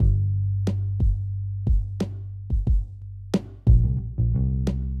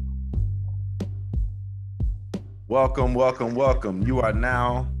Welcome, welcome, welcome. You are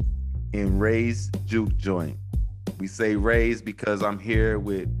now in Ray's Juke joint. We say Ray's because I'm here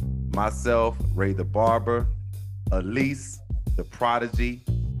with myself, Ray the Barber, Alise, the Prodigy,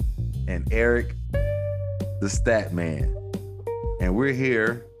 and Eric, the Stat Man. And we're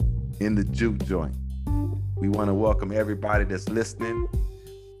here in the Juke joint. We want to welcome everybody that's listening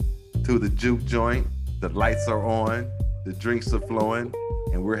to the Juke joint. The lights are on, the drinks are flowing,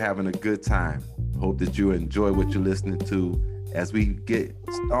 and we're having a good time. Hope that you enjoy what you're listening to as we get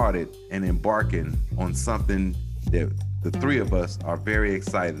started and embarking on something that the three of us are very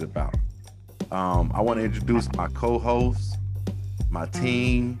excited about. I want to introduce my co-hosts, my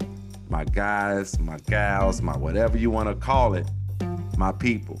team, my guys, my gals, my whatever you want to call it, my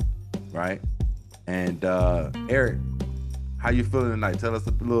people, right? And Eric, how you feeling tonight? Tell us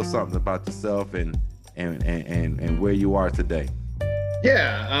a little something about yourself and where you are today.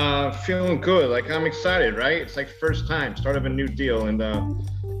 Yeah, feeling good. Like I'm excited, right? It's like first time, start of a new deal, and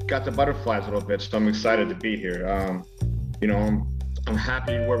got the butterflies a little bit. So I'm excited to be here. I'm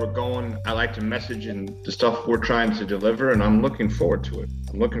happy where we're going. I like the message and the stuff we're trying to deliver, and I'm looking forward to it.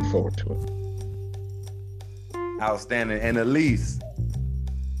 Outstanding. And Alise.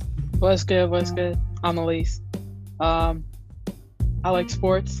 What's good? I'm Alise. I like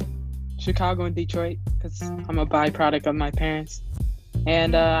sports, Chicago and Detroit, because I'm a byproduct of my parents.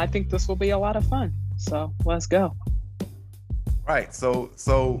 And I think this will be a lot of fun. So let's go. Right. So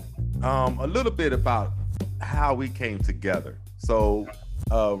a little bit about how we came together. So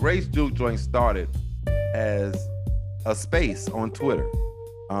Ray's Juke Joint started as a space on Twitter.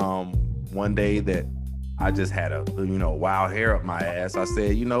 One day that I just had a wild hair up my ass. I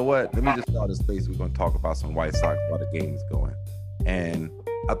said, you know what? Let me just start a space. We're going to talk about some White Sox while the game is going. And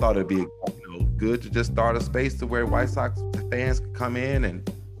I thought it'd be good to just start a space to where White Sox fans could come in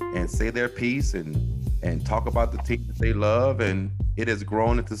and say their piece and talk about the team that they love. And it has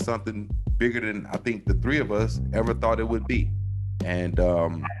grown into something bigger than I think the three of us ever thought it would be. And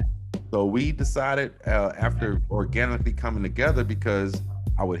so we decided after organically coming together, because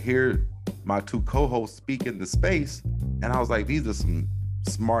I would hear my two co-hosts speak in the space, and I was like, these are some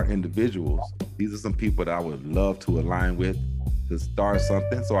smart individuals. These are some people that I would love to align with to start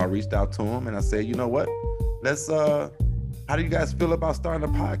something. So I reached out to them and I said, you know what? Let's how do you guys feel about starting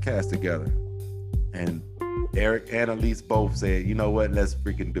a podcast together? And Eric and Alise both said, you know what? Let's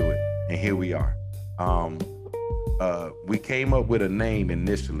freaking do it. And here we are. We came up with a name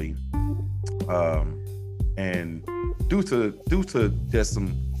initially, and due to just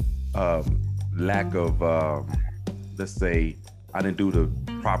some lack of let's say I didn't do the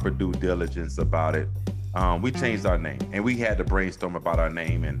proper due diligence about it. We changed our name, and we had to brainstorm about our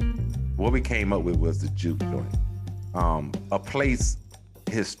name, and what we came up with was the Juke Joint, a place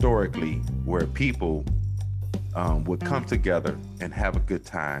historically where people would come together and have a good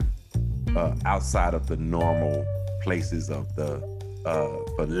time outside of the normal places of the,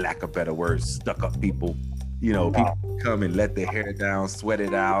 for lack of better words, stuck-up people. People come and let their hair down, sweat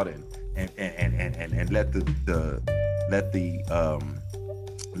it out, and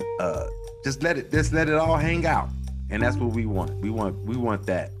let it all hang out. And that's what we want. We want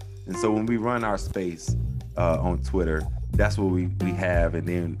that. And so when we run our space on Twitter, that's what we have. And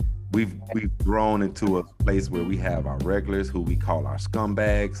then we've grown into a place where we have our regulars who we call our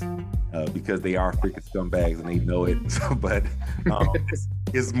scumbags, because they are freaking scumbags and they know it. But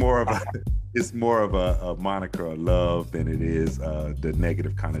it's more of a moniker of love than it is the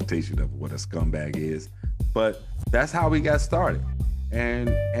negative connotation of what a scumbag is. But that's how we got started.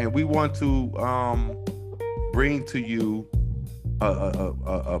 And we want to bring to you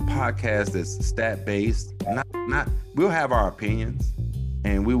a podcast that's stat based. Not we'll have our opinions,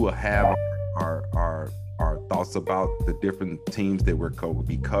 and we will have our thoughts about the different teams that we're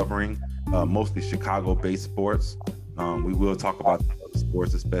be covering, mostly Chicago based sports. We will talk about other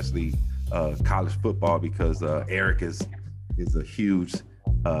sports, especially college football, because Eric is a huge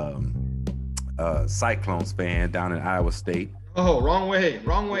Cyclones fan down in Iowa State. Oh, wrong way,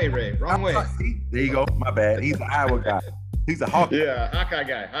 Ray, wrong way. There you go. My bad. He's an Iowa guy. He's a Hawkeye. Yeah, Hawkeye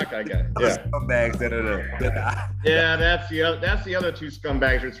guy. Yeah. Scumbags that are yeah, that's the other two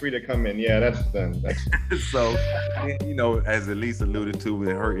scumbags or three that come in. Yeah, that's them. So, as Alise alluded to in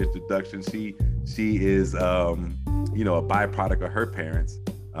her introduction, she is a byproduct of her parents,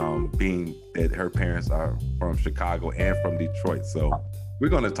 being that her parents are from Chicago and from Detroit. So we're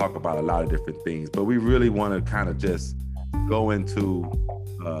going to talk about a lot of different things, but we really want to kind of just go into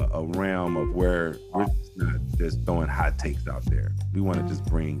a realm of where we're just not just throwing hot takes out there. We want to just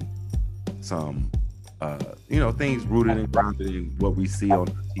bring some, things rooted and grounded in what we see on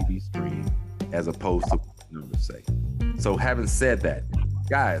the TV screen, as opposed to numbers say. So having said that,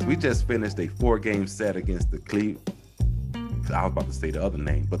 guys, we just finished a 4-game set against the I was about to say the other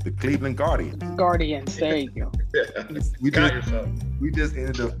name, but the Cleveland Guardians. Guardians, there you go. We just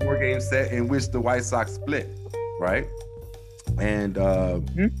ended a 4-game set in which the White Sox split, right? And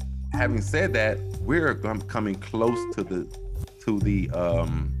having said that, we're coming close to the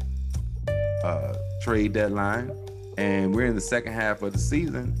trade deadline, and we're in the second half of the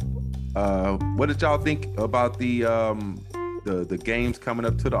season. What did y'all think about the games coming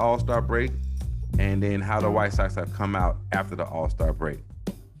up to the All-Star break, and then how the White Sox have come out after the All-Star break?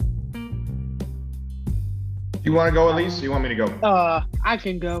 You want to go, Alise? Or you want me to go? I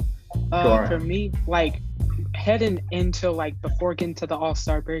can go. For me, like heading into before getting to the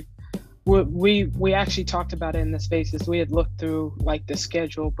All-Star break, we actually talked about it in the spaces. We had looked through the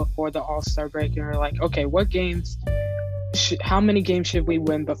schedule before the All-Star break, and we're like, okay, what games? How many games should we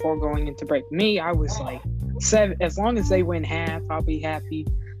win before going into break? Me, I was like 7. As long as they win half, I'll be happy.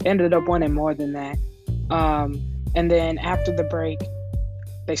 They ended up winning more than that. And then after the break,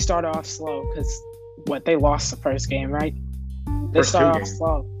 they started off slow because they lost the first game, right? They started off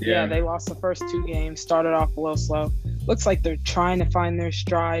slow. Yeah, they lost the first 2 games, started off a little slow. Looks like they're trying to find their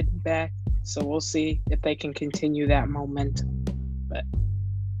stride back, so we'll see if they can continue that momentum. But,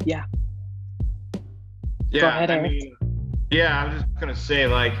 yeah. Yeah, I mean, I was just going to say,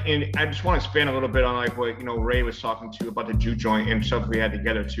 and I just want to expand a little bit on, what, Ray was talking to about the Juke joint and stuff we had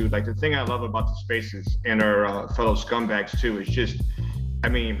together, too. The thing I love about the spaces and our fellow scumbags, too, is just, I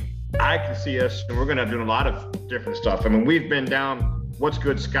mean, I can see us, and we're going to do a lot of different stuff. I mean, we've been down what's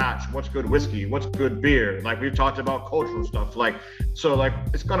good scotch, what's good whiskey, what's good beer. We've talked about cultural stuff. So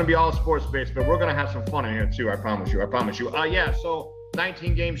it's going to be all sports-based, but we're going to have some fun in here, too. I promise you. Yeah, so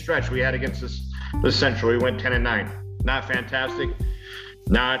 19-game stretch we had against the Central. We went 10-9. Not fantastic,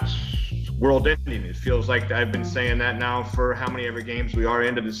 not world-ending. It feels like I've been saying that now for how many ever games we are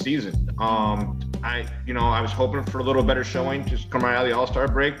into the season. I was hoping for a little better showing, just come right out of the All-Star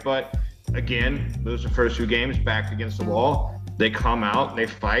break, but again, lose the first 2 games, back against the wall. They come out, they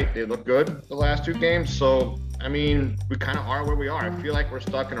fight, they look good the last 2 games. So, I mean, we kind of are where we are. I feel like we're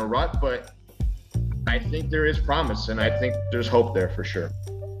stuck in a rut, but I think there is promise, and I think there's hope there for sure.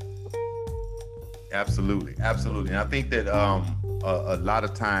 Absolutely. And I think that a lot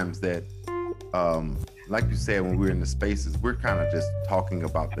of times that, like you said, when we're in the spaces, we're kind of just talking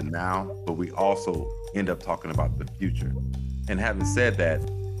about the now, but we also end up talking about the future. And having said that,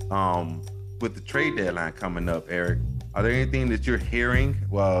 with the trade deadline coming up, Eric, are there anything that you're hearing,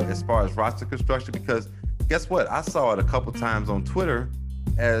 as far as roster construction? Because guess what? I saw it a couple times on Twitter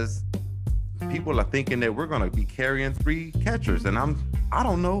as people are thinking that we're going to be carrying 3 catchers, and I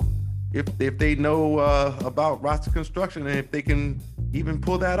don't know if they know about roster construction and if they can even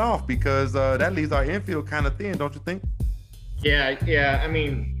pull that off, because that leaves our infield kind of thin, don't you think? Yeah. I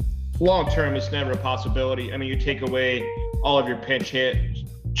mean, long term, it's never a possibility. I mean, you take away all of your pinch hit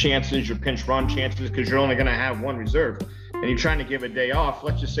chances, your pinch run chances, because you're only going to have 1 reserve, and you're trying to give a day off.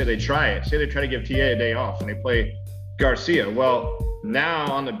 Let's just say they try it. Say they try to give TA a day off and they play Garcia. Well,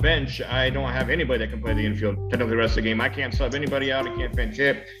 now on the bench, I don't have anybody that can play the infield technically the rest of the game. I can't sub anybody out. I can't pinch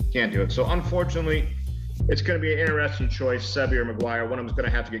hit. Can't do it. So unfortunately, it's going to be an interesting choice. Sebi or McGuire. One of them's going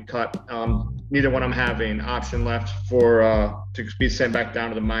to have to get cut. Neither one of them have an option left for to be sent back down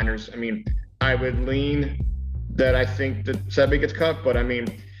to the minors. I mean, I would lean that I think that Sebi gets cut, but I mean,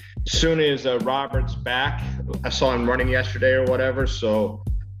 as soon as Robert's back, I saw him running yesterday or whatever. So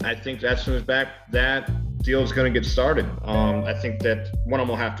I think that as soon as back, that deal is going to get started. I think that one of them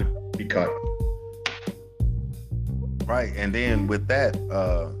will have to be cut. Right, and then with that,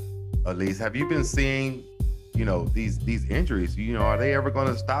 Alise, have you been seeing, these injuries? Are they ever going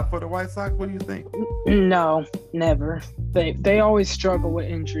to stop for the White Sox? What do you think? No, never. They always struggle with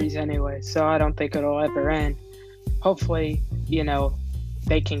injuries anyway, so I don't think it'll ever end. Hopefully,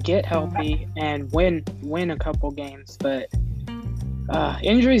 they can get healthy and win a couple games, but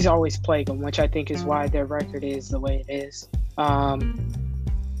injuries always plague them, which I think is why their record is the way it is.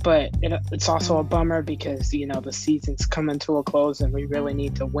 But it's also a bummer because, the season's coming to a close and we really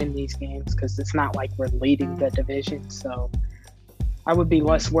need to win these games because it's not like we're leading the division. So I would be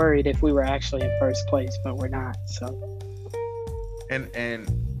less worried if we were actually in first place, but we're not. So.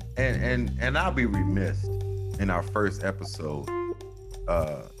 And I'll be remiss in our first episode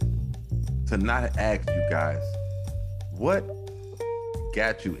to not ask you guys, what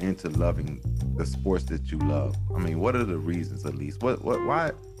got you into loving the sports that you love? I mean, what are the reasons, at least?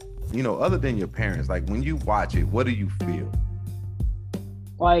 Why, other than your parents, when you watch it, what do you feel?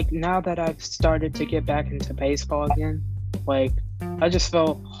 Now that I've started to get back into baseball again, I just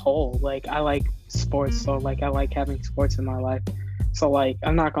feel whole. I like sports, so like I like having sports in my life. So like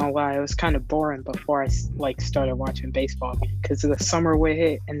I'm not gonna lie, it was kind of boring before I like started watching baseball because the summer would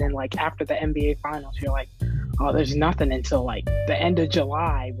hit, and then like after the NBA finals, you're like, oh, there's nothing until like the end of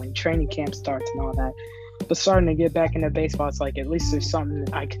July when training camp starts and all that. But starting to get back into baseball, it's like at least there's something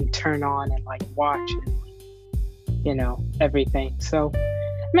that I can turn on and like watch and you know everything. So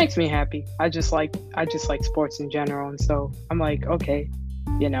it makes me happy. I just like sports in general, and so I'm like, okay,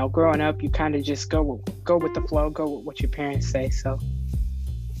 you know, growing up, you kind of just go with the flow, go with what your parents say. So,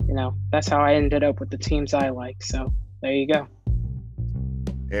 you know, that's how I ended up with the teams I like. So there you go.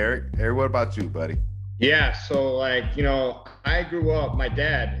 Eric, what about you, buddy? Yeah, so like, you know, I grew up, my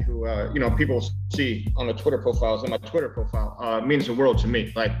dad, who, you know, people see on the Twitter profiles, and my Twitter profile means the world to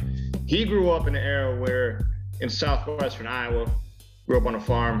me. Like, he grew up in an era where in southwestern Iowa, grew up on a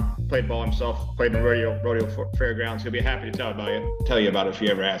farm, played ball himself, played in the rodeo fairgrounds. He'll be happy to tell you about it if you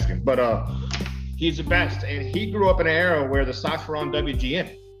ever ask him. But he's the best, and he grew up in an era where the Sox were on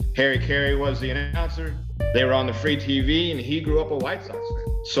WGN. Harry Carey was the announcer. They were on the free TV, and he grew up a White Sox fan.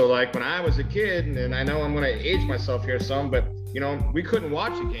 So like when I was a kid, and I know I'm going to age myself here some, but you know, we couldn't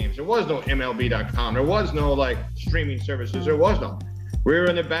watch the games. There was no MLB.com. There was no like streaming services. There was no. We were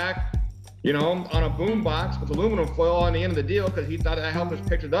in the back, you know, on a boom box with aluminum foil on the end of the deal because he thought that helped us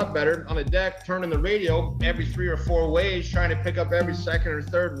pick it up better on the deck, turning the radio every 3 or 4 ways, trying to pick up every second or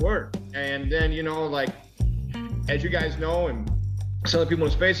third word. And then, you know, like, as you guys know, and some of the people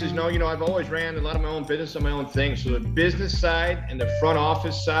in spaces know, you know, I've always ran a lot of my own business on my own thing. So the business side and the front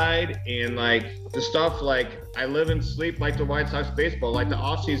office side and like the stuff, like I live and sleep like the White Sox baseball, like the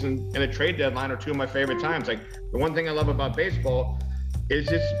off season and the trade deadline are two of my favorite times. Like the one thing I love about baseball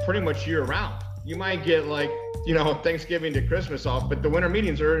is it's pretty much year round. You might get like, you know, Thanksgiving to Christmas off, but the winter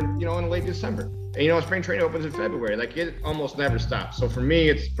meetings are, you know, in late December. And, you know, spring training opens in February. Like it almost never stops. So for me,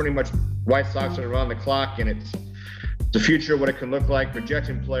 it's pretty much White Sox are around the clock, and it's the future, what it can look like,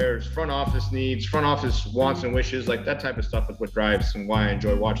 projecting players, front office needs, front office wants and wishes, like that type of stuff is what drives and why I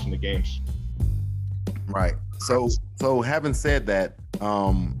enjoy watching the games. Right. So having said that,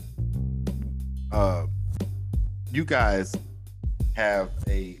 you guys have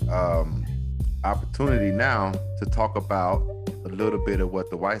a opportunity now to talk about a little bit of what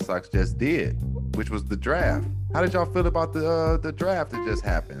the White Sox just did, which was the draft. How did y'all feel about the draft that just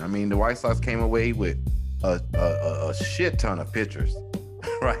happened? I mean, the White Sox came away with a shit ton of pitchers,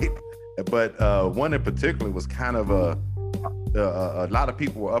 right? But one in particular was kind of a lot of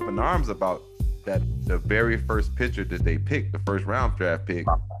people were up in arms about that. The very first pitcher that they picked, the first round draft pick,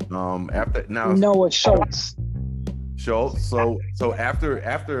 after now Noah Schultz. So after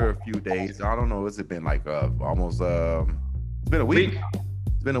a few days, I don't know, has it been like almost it's been a week.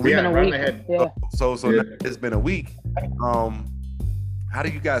 It's been a week. Yeah, right ahead. Yeah. So yeah. It's been a week. How do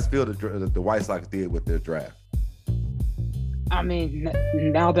you guys feel the White Sox did with their draft? I mean,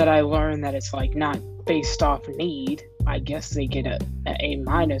 now that I learned that it's like not based off need, I guess they get an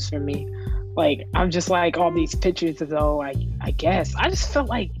A- for me. Like, I'm just like all these pitchers though. I guess I just felt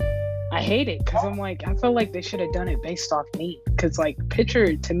like I hate it because I'm like, I feel like they should have done it based off need, because like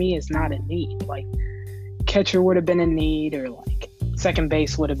pitcher to me is not a need. Like catcher would have been a need, or like second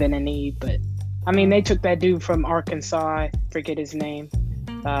base would have been a need. But I mean, they took that dude from Arkansas, I forget his name.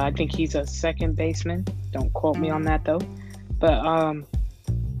 I think he's a second baseman. Don't quote me on that though. But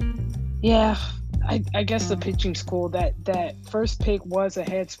yeah, I guess the pitching school, that first pick was a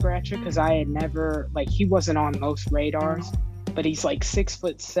head scratcher because I had never, like, he wasn't on most radars, but he's like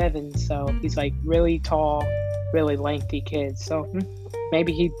 6'7", so he's like really tall, really lengthy kid. So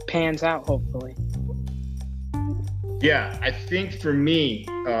maybe he pans out, hopefully. Yeah, I think for me,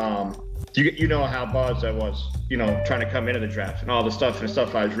 you know how buzzed I was, you know, trying to come into the draft and all the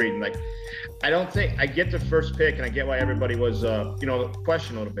stuff I was reading. Like, I don't think I get the first pick, and I get why everybody was, you know,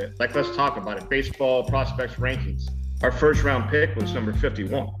 questioning a little bit. Like, let's talk about it. Baseball prospects rankings. Our first round pick was number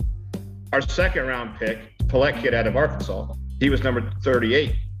 51. Our second round pick, Paulette kid out of Arkansas, he was number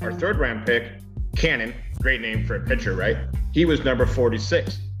 38. Our third round pick, Cannon, great name for a pitcher, right? He was number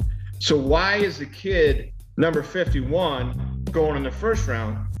 46. So why is the kid number 51 going in the first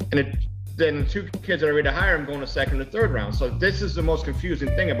round, and then the two kids that are ready to hire him going to second or third round? So this is the most confusing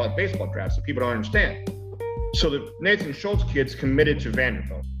thing about baseball drafts that people don't understand. So the Nathan Schultz kid's committed to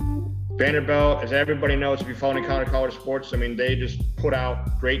Vanderbilt. Vanderbilt, as everybody knows, if you follow any college sports, I mean, they just put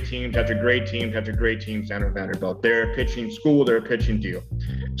out great teams after great teams after great teams down at Vanderbilt. They're a pitching school, they're a pitching deal.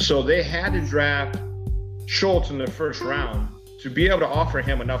 So they had to draft Schultz in the first round to be able to offer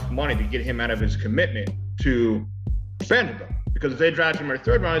him enough money to get him out of his commitment to Vanderbilt. Because if they draft him in the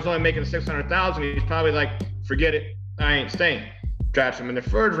third round, he's only making $600,000. He's probably like, forget it, I ain't staying. drafts him in the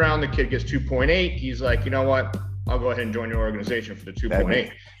third round. The kid gets 2.8. He's like, you know what? I'll go ahead and join your organization for the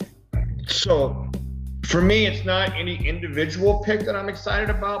 2.8. So for me, it's not any individual pick that I'm excited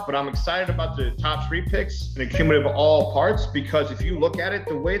about, but I'm excited about the top 3 picks and the cumulative of all parts, because if you look at it,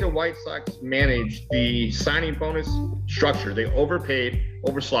 the way the White Sox managed the signing bonus structure, they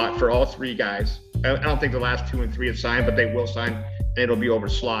overslot for all 3 guys. I don't think the last 2 and 3 have signed, but they will sign, and it'll be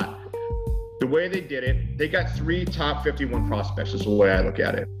overslot. The way they did it, they got 3 top 51 prospects is the way I look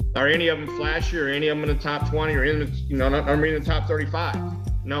at it. Are any of them flashy, or any of them in the top 20, or in the top 35?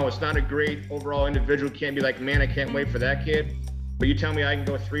 No, it's not a great overall individual. Can't be like, man, I can't wait for that kid. But you tell me I can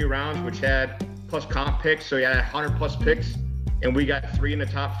go 3 rounds, which had plus comp picks, so you had 100 plus picks, and we got 3 in the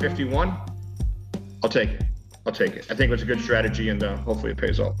top 51. I'll take it. I think it was a good strategy, and hopefully it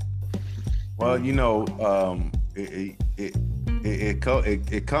pays off. Well,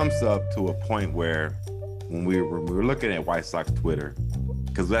 it comes up to a point where when we were looking at White Sox Twitter,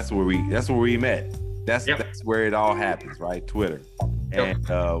 because that's where we met. That's where it all happens, right? Twitter. And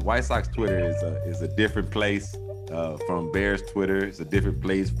White Sox Twitter is a different place from Bears Twitter. It's a different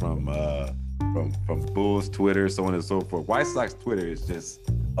place from Bulls Twitter, so on and so forth. White Sox Twitter is just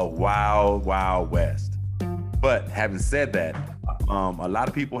a wild, wild west. But having said that, a lot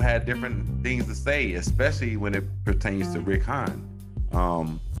of people had different things to say, especially when it pertains to Rick Hahn.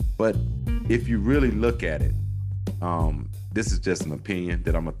 But if you really look at it, this is just an opinion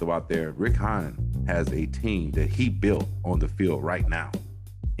that I'm gonna throw out there. Rick Hahn has a team that he built on the field right now,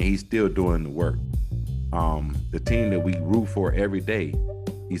 and he's still doing the work. The team that we root for every day,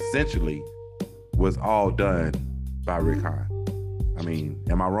 essentially, was all done by Rick Hahn. I mean,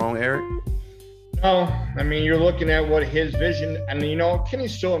 am I wrong, Eric? No, I mean, you're looking at what his vision, and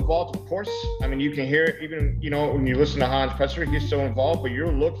Kenny's still involved, of course. I mean, you can hear it even, when you listen to Hahn's presser, he's still involved, but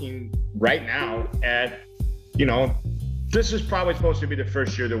you're looking right now at, this is probably supposed to be the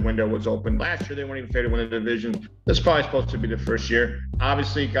first year the window was open. Last year, they weren't even favored to win the division. This is probably supposed to be the first year.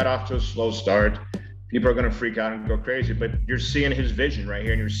 Obviously, got off to a slow start. People are going to freak out and go crazy, but you're seeing his vision right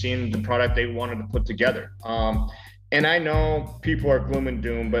here, and you're seeing the product they wanted to put together. And I know people are gloom and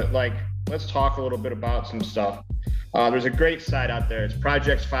doom, but let's talk a little bit about some stuff. There's a great site out there. It's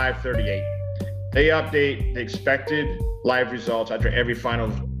Projects 538. They update the expected live results after every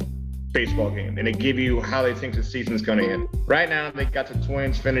final baseball game, and they give you how they think the season's going to end. Right now, they got the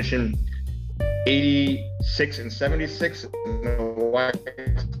Twins finishing 86 and 76, and the White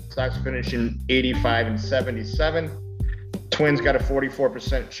Sox finishing 85 and 77. Twins got a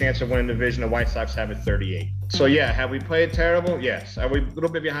 44% chance of winning the division. The White Sox have it 38. So yeah, have we played terrible? Yes. Are we a little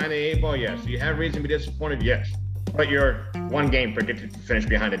bit behind the 8 ball? Yes. Do you have reason to be disappointed? Yes. But you're 1 game predicted to finish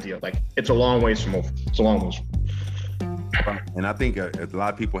behind the deal. It's a long ways from over. It's a long ways. And I think a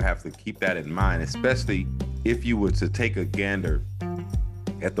lot of people have to keep that in mind, especially if you were to take a gander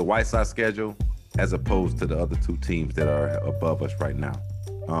at the White Sox schedule as opposed to the other 2 teams that are above us right now.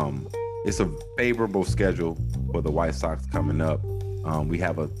 It's a favorable schedule for the White Sox coming up. We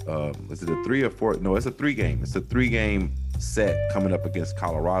have is it a 3 or 4? No, it's a 3 game. It's a 3-game set coming up against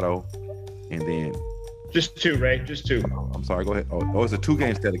Colorado, and then just 2, Ray. Just 2. I'm sorry. Go ahead. Oh, it's a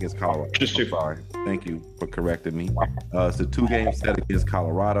 2-game set against Colorado. Just 2. Sorry. Thank you for correcting me. It's a 2-game set against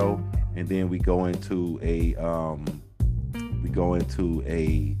Colorado, and then we go into a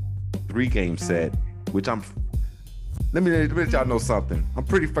 3-game set, which let me let y'all know something. I'm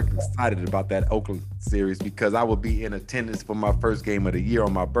pretty fucking excited about that Oakland series because I will be in attendance for my first game of the year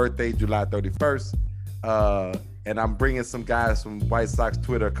on my birthday, July 31st. And I'm bringing some guys from White Sox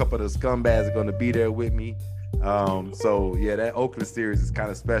Twitter. A couple of the scumbags are going to be there with me. So yeah, that Oakland series is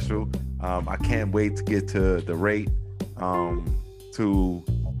kind of special. I can't wait to get to the rate to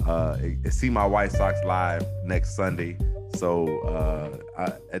see my White Sox live next Sunday. So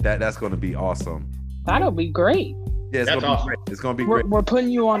that's going to be awesome. That'll be great. Yeah, it's gonna be great. It's gonna be great. We're putting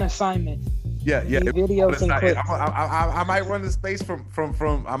you on assignment. Yeah. Videos and clips. I might run the space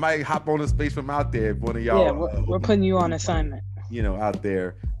from. I might hop on the space from out there. If one of y'all. Yeah, we're putting you on assignment. Out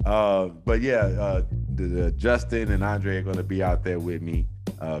there. But yeah, Justin and Andre are gonna be out there with me.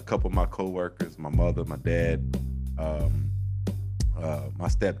 A couple of my coworkers, my mother, my dad, my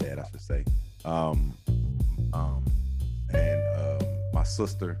stepdad, I should say, and my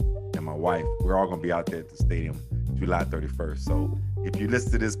sister and my wife. We're all gonna be out there at the stadium July 31st. So if you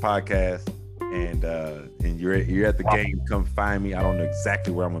listen to this podcast and you're at the game, come find me. I don't know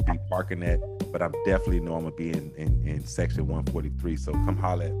exactly where I'm gonna be parking at, but I definitely know I'm gonna be in section 143. So come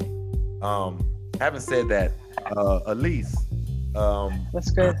holler at me. Having said that, Alise,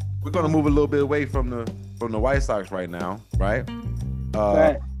 that's good. We're gonna move a little bit away from the White Sox right now, right?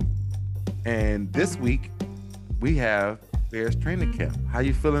 Right. And this week we have Bears training camp? How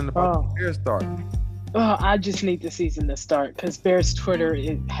you feeling about the Bears start? Oh, I just need the season to start because Bears Twitter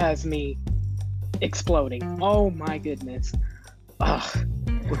has me exploding. Oh my goodness.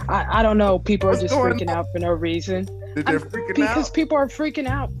 I don't know. People are just freaking out for no reason. They're freaking out? Because people are freaking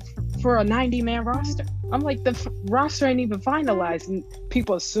out for a 90-man roster. I'm like, the roster ain't even finalized, and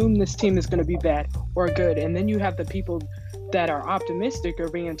people assume this team is going to be bad or good. And then you have the people that are optimistic are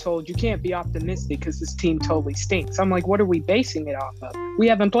being told you can't be optimistic because this team totally stinks. I'm like, what are we basing it off of? We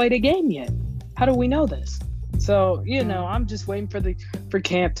haven't played a game yet. How do we know this? So, I'm just waiting for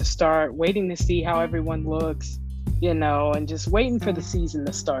camp to start, waiting to see how everyone looks, and just waiting for the season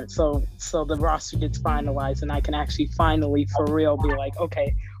to start. So the roster gets finalized and I can actually finally, for real, be like,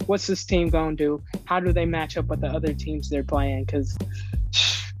 okay, what's this team going to do? How do they match up with the other teams they're playing? Because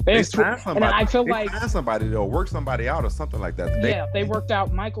they find somebody. And I feel like find somebody, they'll work somebody out or something like that. They worked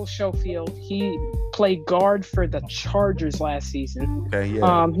out Michael Schofield. He played guard for the Chargers last season. Okay,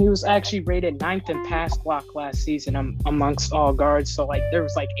 yeah. He was actually rated 9th in pass block last season amongst all guards. So there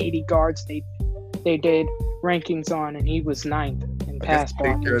was 80 guards they did rankings on, and he was 9th in pass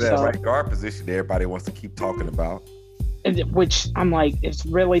block. Take care of that right guard position that everybody wants to keep talking about. Which I'm like, it's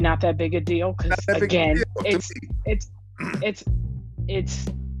really not that big a deal because again, it's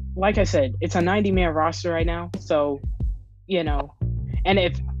like I said, it's a 90-man roster right now. So, and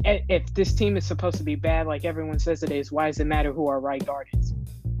if this team is supposed to be bad, like everyone says it is, why does it matter who our right guard is?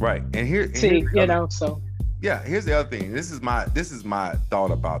 Right, and here's the other thing. This is my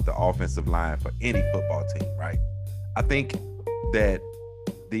thought about the offensive line for any football team. Right, I think that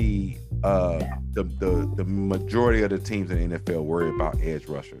the majority of the teams in the NFL worry about edge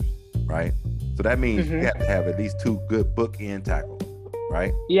rushers. Right, so that means you have to have at least 2 good bookend tackles.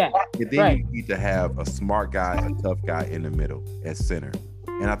 Right? Yeah. And then you need to have a smart guy, a tough guy in the middle at center.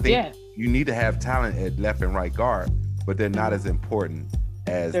 And I think you need to have talent at left and right guard, but they're not as important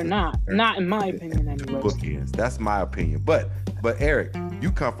as they're not in my opinion anyway. Bookends. That's my opinion. But Eric,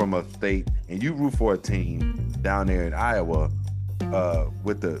 you come from a state and you root for a team down there in Iowa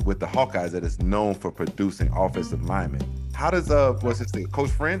with the Hawkeyes that is known for producing offensive linemen. How does what's his name? Coach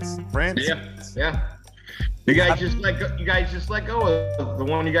France? Yeah. You guys just let go of the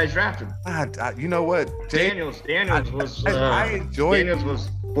one you guys drafted. You know what? Daniels was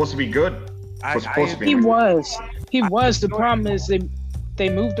supposed to be good. He was. The problem is they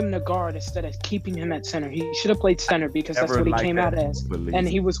moved him to guard instead of keeping him at center. He should have played center because that's what he came out as. And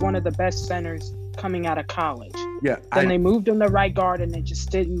he was one of the best centers coming out of college. Yeah. Then they moved him to right guard and it just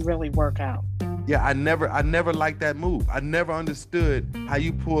didn't really work out. Yeah, I never liked that move. I never understood how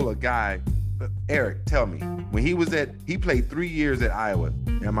you pull a guy. Eric, tell me, when he played 3 years at Iowa,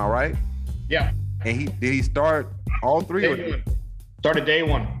 am I right? Yeah. And did he start all 3? Started day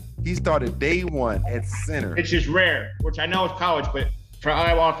 1. He started day 1 at center. It's just rare, which I know is college, but for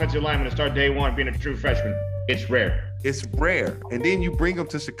Iowa offensive lineman to start day 1 being a true freshman, it's rare. It's rare. And then you bring him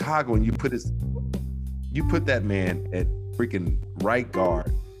to Chicago and you put that man at freaking right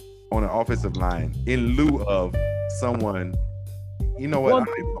guard on an offensive line in lieu of someone. You know what?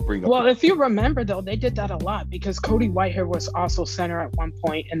 Well, if you remember, though, they did that a lot because Cody Whitehair was also center at one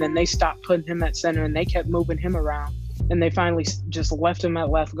point, and then they stopped putting him at center, and they kept moving him around, and they finally just left him at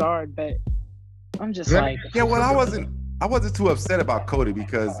left guard. But I'm just like... Yeah, well, I wasn't too upset about Cody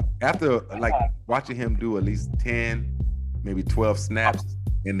because after, watching him do at least 10, maybe 12 snaps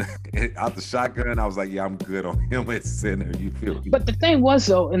out the shotgun, I was like, yeah, I'm good on him at center. You feel me? But the thing was,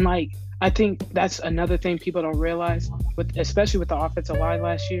 though, and I think that's another thing people don't realize, especially with the offensive line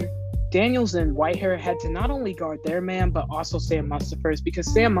last year. Daniels and Whitehair had to not only guard their man, but also Sam Mustipher's,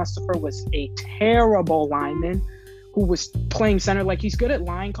 because Sam Mustipher was a terrible lineman who was playing center. He's good at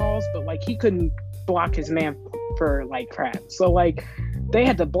line calls, but he couldn't block his man for crap. So they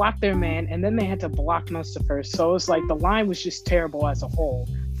had to block their man, and then they had to block Mustipher. So it's the line was just terrible as a whole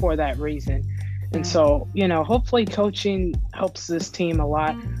for that reason. And so, hopefully coaching helps this team a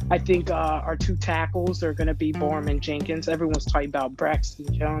lot. I think our 2 tackles are going to be Bourne and Jenkins. Everyone's talking about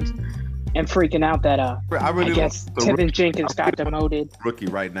Braxton Jones and freaking out that I guess Tevin Jenkins got demoted. Rookie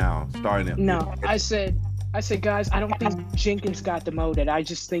right now, starting him. No, I said, guys, I don't think Jenkins got demoted. I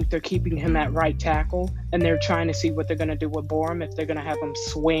just think they're keeping him at right tackle, and they're trying to see what they're going to do with Bourne, if they're going to have him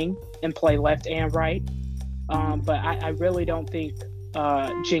swing and play left and right. But I really don't think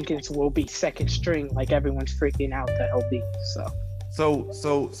Jenkins will be second string like everyone's freaking out that he'll be.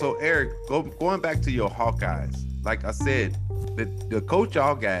 So Eric, going back to your Hawkeyes, like I said, the coach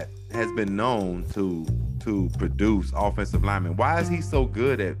y'all got has been known to produce offensive linemen. Why is he so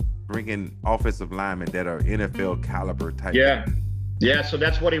good at bringing offensive linemen that are NFL caliber type? Yeah. So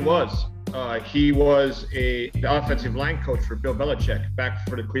that's what he was. he was the offensive line coach for Bill Belichick back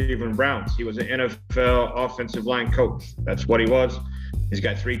for the Cleveland Browns. He was an NFL offensive line coach. That's what he was. He's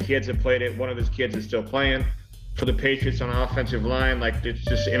got 3 kids that played it. One of his kids is still playing for the Patriots on the offensive line. Like, it's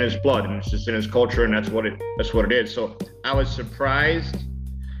just in his blood and it's just in his culture, and that's what it is. So I was surprised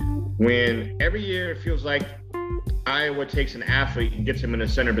when every year it feels like Iowa takes an athlete and gets him in a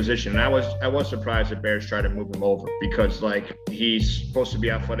center position. And I was surprised that Bears tried to move him over because, like, he's supposed to be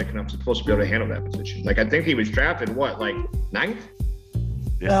athletic enough, supposed to be able to handle that position. Like, I think he was drafted, what, like 9th?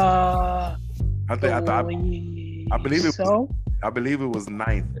 Yeah. I believe it. So? I believe it was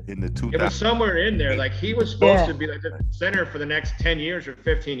 9th in the 2000s. It was somewhere in there. Like, he was supposed to be like the center for the next 10 years or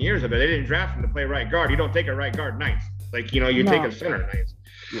 15 years of it. They didn't draft him to play right guard. You don't take a right guard 9th. Like, you take a center 9th.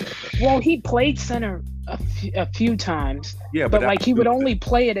 Yeah. Well, he played center a few times. Yeah, but like he would only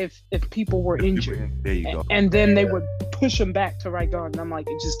play it if people were injured. There you go. And then they would push him back to right guard, and I'm like,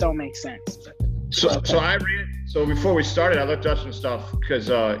 it just don't make sense. So before we started, I looked up some stuff because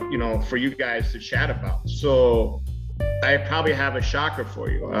for you guys to chat about. So I probably have a shocker for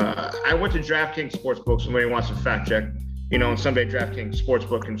you. I went to DraftKings Sportsbook. Somebody wants to fact check. And someday DraftKings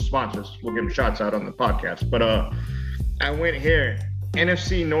Sportsbook can sponsor us. We'll give them shots out on the podcast. But I went here.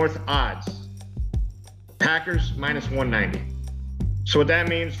 NFC North odds. Packers minus 190. So what that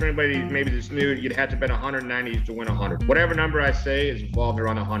means for anybody maybe that's new, you'd have to bet 190 to win 100. Whatever number I say is involved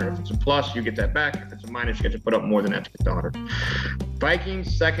around 100. If it's a plus, you get that back. If it's a minus, you get to put up more than that to get the 100.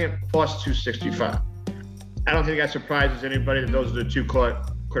 Vikings second plus 265. I don't think that surprises anybody that those are the 2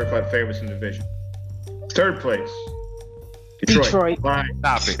 clear-cut favorites in the division. Third place. Detroit.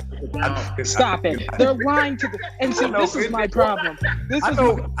 Stop it. Stop it. They're lying to the. And see, this is my problem. This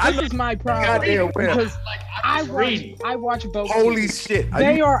is my problem because I watch both. Holy shit!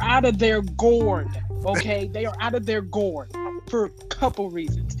 They are out of their gourd. Okay, they are out of their gourd for a couple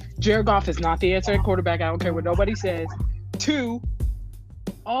reasons. Jared Goff is not the answer at quarterback. I don't care what nobody says. 2,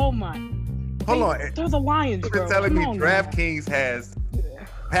 oh my. Hold on. They're the Lions, bro. You're telling me DraftKings has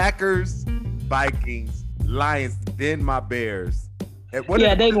Packers, Vikings, Lions, then my Bears.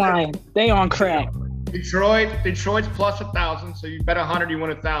 They lying. They on crack. Detroit's plus 1,000, so you bet 100, you win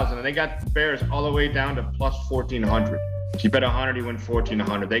 1,000, and they got the Bears all the way down to plus 1,400. If you bet 100, you win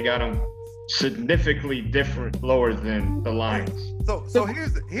 1,400. They got them significantly lower than the Lions. So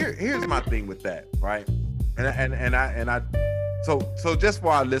here's my thing with that, right? So just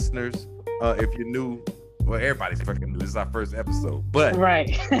for our listeners, if you're new, well, everybody's freaking. This is our first episode, but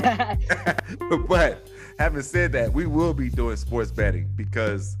right. But having said that, we will be doing sports betting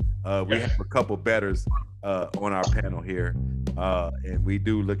because we have a couple bettors on our panel here, and we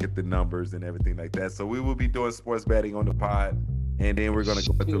do look at the numbers and everything like that. So we will be doing sports betting on the pod, and then we're gonna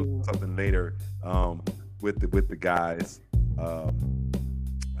go into something later with the guys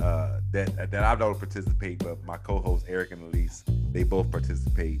that I don't participate, but my co-hosts Eric and Alise, they both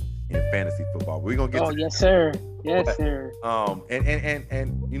participate in fantasy football. We're gonna get. Yes, sir. Yes, sir.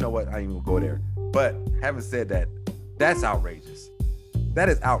 And you know what? I ain't even go there. But having said that, that's outrageous. That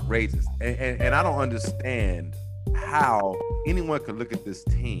is outrageous, and I don't understand how anyone could look at this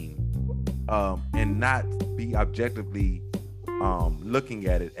team and not be objectively looking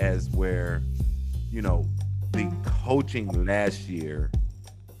at it as where, the coaching last year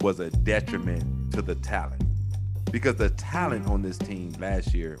was a detriment to the talent, because the talent on this team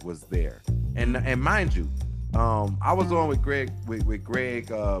last year was there, and mind you, I was on with Greg Braggs,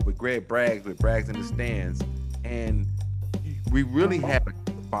 with Braggs in the Stands, and we really had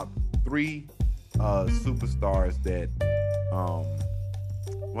about 3 superstars that,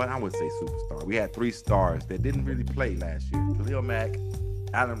 well, I would say superstar. We had 3 stars that didn't really play last year: Khalil Mack,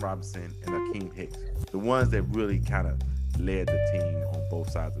 Allen Robinson, and Akeem Hicks. The ones that really kind of led the team on both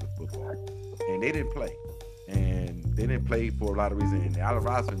sides of the football, and they didn't play. And they didn't play for a lot of reasons. And Allen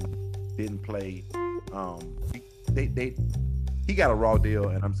Robinson didn't play. He got a raw deal,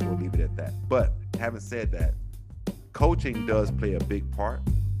 and I'm just gonna leave it at that. But having said that, coaching does play a big part,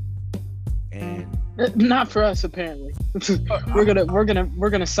 and not for us apparently. we're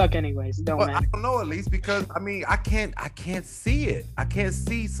gonna suck anyways. Don't matter. I don't know, at least, because I mean I can't see it. I can't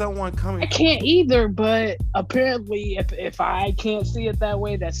see someone coming. I can't either, but apparently if I can't see it that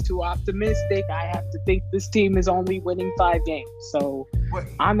way, that's too optimistic. I have to think this team is only winning 5 games. So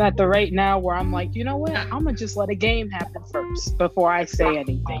I'm at the rate now where I'm like, you know what? I'm gonna just let a game happen first before I say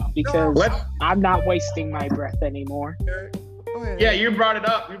anything, because I'm not wasting my breath anymore. Yeah, you brought it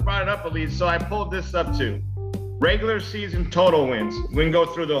up. Alise. So I pulled this up too. Regular season total wins. We can go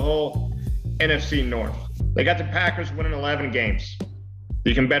through the whole NFC North. They got the Packers winning 11 games.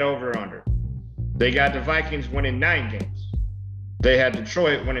 You can bet over or under. They got the Vikings winning 9 games. They had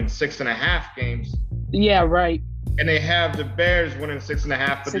Detroit winning 6.5 games. Yeah, right. And they have the Bears winning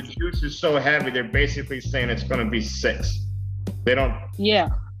 6.5, but the juice is so heavy, they're basically saying it's going to be 6. They don't. Yeah.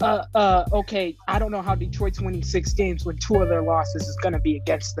 Okay. I don't know how Detroit's winning 6 games when 2 of their losses is going to be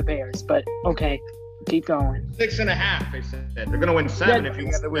against the Bears, but okay. Keep going. 6.5, they said. They're going to win 7 if you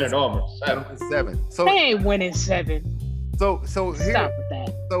want to win it over. 7. So they ain't winning 7. So stop with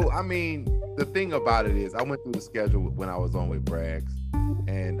that. So I mean, the thing about it is, I went through the schedule when I was on with Braggs,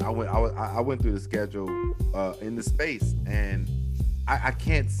 and I went through the schedule in the space, and I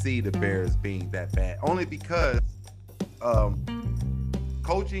can't see the Bears being that bad, only because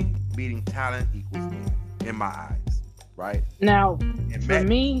coaching beating talent equals win in my eyes, right? Now, and for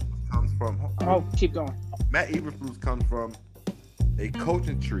me, comes from keep going. Matt Eberflus comes from a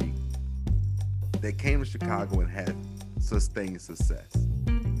coaching tree that came to Chicago and had sustained success.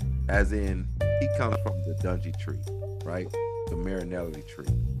 As in, he comes from the Dungy tree, right? The Marinelli tree,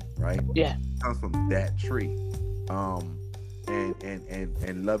 right? Yeah. He comes from that tree.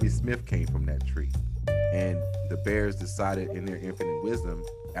 And Lovie Smith came from that tree. And the Bears decided in their infinite wisdom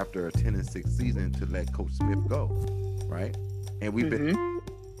after a 10-6 season to let Coach Smith go, right? And we've been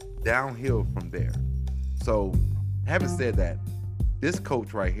downhill from there. So, having said that, this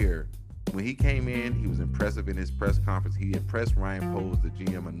coach right here, when he came in, he was impressive in his press conference. He impressed Ryan Poles, the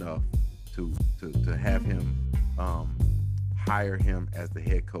GM, enough to have him hire him as the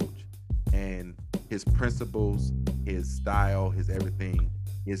head coach. And his principles, his style, his everything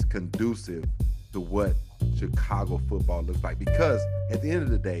is conducive to what Chicago football looks like. Because at the end of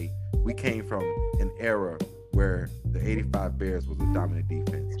the day, we came from an era where the 85 Bears was a dominant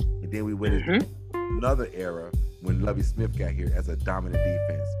defense. And then we went into another era when Lovie Smith got here as a dominant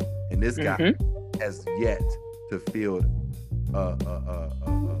defense. And this guy has yet to field a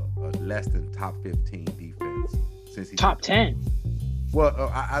less than top 15 defense since he top 10. Well,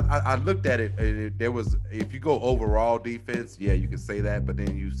 I looked at it. And there was, if you go overall defense, yeah, you can say that. But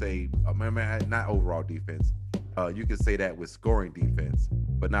then you say, not overall defense. You can say that with scoring defense,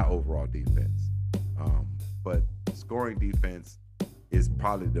 but not overall defense. But scoring defense is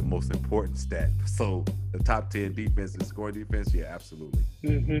probably the most important stat. So the top 10 defense is scoring defense. Yeah, absolutely.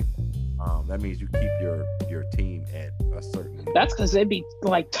 That means you keep your team at a certain. That's because they'd be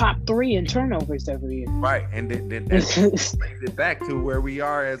like top 3 in turnovers every year. Right, and then that brings it back to where we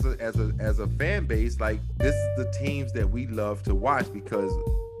are as a fan base. Like, this is the teams that we love to watch because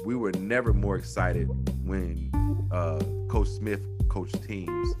we were never more excited when Coach Smith coached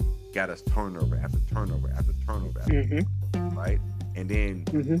teams, got us turnover after turnover after turnover after right? And then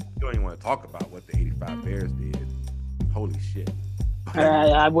you don't even want to talk about what the 85 Bears did. Holy shit.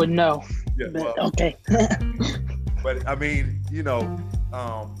 I wouldn't know. Yeah, but, okay. But I mean,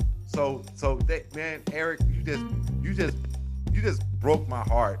 so that, man, Eric, you just broke my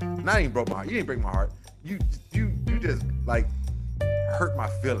heart. Not even broke my heart. You didn't break my heart. You just like hurt my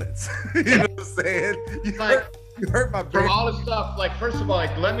feelings. You know what I'm saying? You hurt my brain. From all the stuff, like, first of all,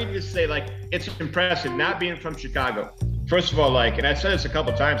 like, let me just say, like, it's impressive not being from Chicago. First of all, like, and I've said this a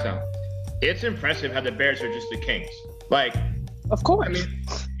couple times now, it's impressive how the Bears are just the Kings. Like, of course. I mean,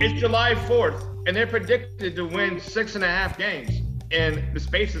 it's July 4th, and they're predicted to win 6.5 games, and the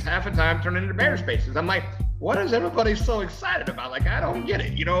spaces half the time turn into Bear spaces. I'm like, what is everybody so excited about? Like, I don't get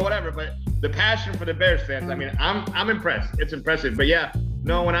it, whatever. But the passion for the Bears fans, I mean, I'm impressed. It's impressive. But yeah,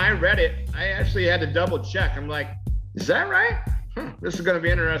 no, when I read it, I actually had to double check. I'm like, is that right? This is going to be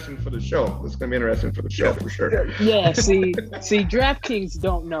interesting for the show. For sure. Yeah, see, DraftKings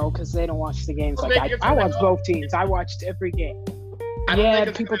don't know because they don't watch the games. Like I watch both teams. I watched every game. I don't think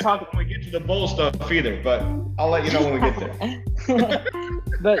it's people talk when we get to the bowl stuff either, but I'll let you know when we get there.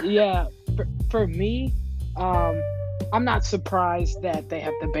 But yeah, for me, I'm not surprised that they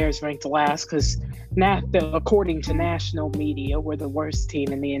have the Bears ranked last because according to national media, we're the worst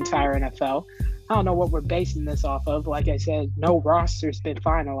team in the entire NFL. I don't know what we're basing this off of. Like I said, no roster's been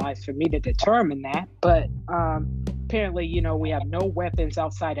finalized for me to determine that. But apparently, we have no weapons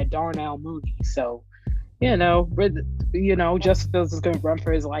outside of Darnell Mooney. So, Justin Fields is going to run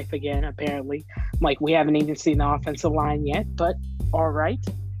for his life again, apparently. Like, we haven't even seen the offensive line yet, but all right.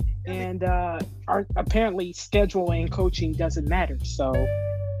 And apparently schedule and coaching doesn't matter. So we're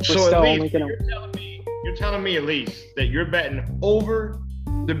still only going to... You're telling me, Alise, that you're betting over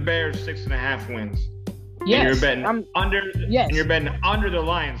the Bears 6.5 wins. Yes, and you're betting under. Yes. And you're betting under the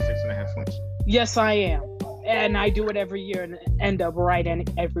Lions 6.5 wins. Yes, I am, and I do it every year and end up right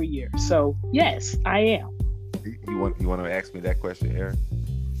every year. So yes, I am. You want to ask me that question, Eric?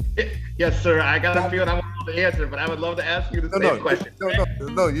 Yes, sir. I got a feeling I won't know the answer, but I would love to ask you the same question.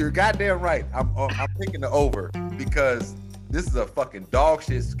 No, you're goddamn right. I'm picking the over because this is a fucking dog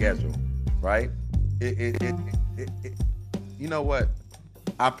shit schedule, right? You know what?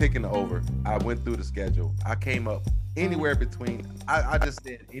 I'm picking the over. I went through the schedule. I came up anywhere between. I just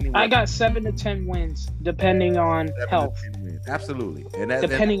said anywhere. I got 7 to 10 wins, depending on health. Absolutely, and that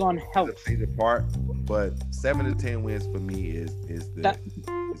depending on health. Plays a part, but 7 to 10 wins for me is the.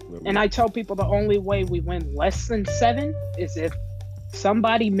 And I tell people the only way we win less than 7 is if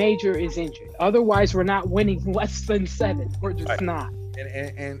somebody major is injured. Otherwise, we're not winning less than 7. We're just not.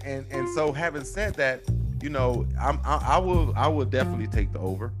 And so, having said that, you know, I will definitely take the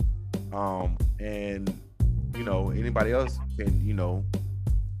over, and you know, anybody else can, you know,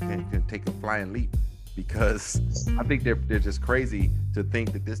 can take a flying leap, because I think they're just crazy to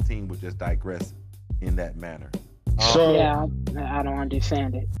think that this team would just digress in that manner. Yeah, I don't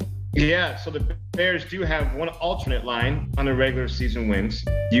understand it. Yeah, so the Bears do have one alternate line on the regular season wins.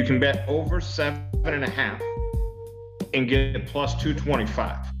 You can bet over 7.5 and get plus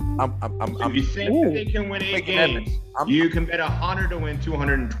 225. If you think that they can win 8 games, you can bet 100 to win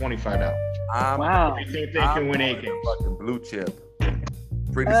 $225. Wow. If you think they can win 8 games. Fucking blue chip.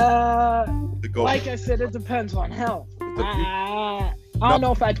 Pretty like I said, it depends on health. I don't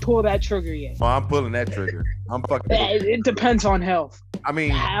know if I'd pull that trigger yet. Oh, I'm pulling that trigger. I'm fucking. It depends on health. I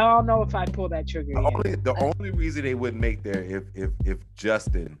mean, I don't know if I'd pull that trigger yet. The only reason they wouldn't make there if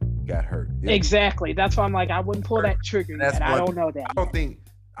Justin got hurt. Exactly. That's why I'm like, I wouldn't pull that trigger yet. I don't know that. I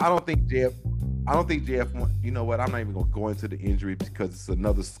don't think JF. You know what? I'm not even gonna go into the injury, because it's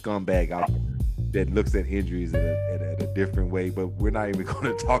another scumbag out there that looks at injuries at a different way. But we're not even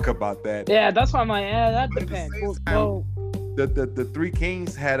going to talk about that. Yeah, that's why I'm like, that depends. The Three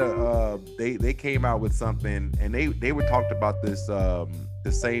Kings had they came out with something, and they were talked about this the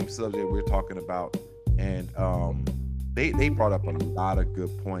same subject we're talking about, and they brought up a lot of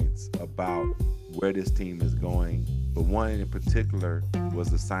good points about where this team is going. But one in particular was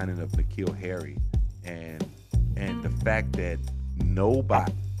the signing of N'Keal Harry, and the fact that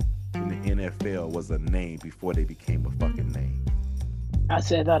nobody in the NFL was a name before they became a fucking name. I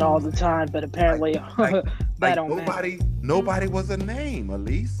said that all the time, but apparently that don't matter. Nobody was a name,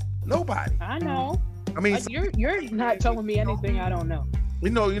 Alise. Nobody. I know. I mean, you're not telling me anything I don't know. You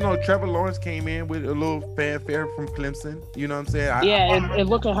know, Trevor Lawrence came in with a little fanfare from Clemson. You know what I'm saying? And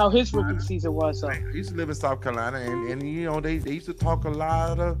look at how his rookie season was. I used to live in South Carolina, and you know, they used to talk a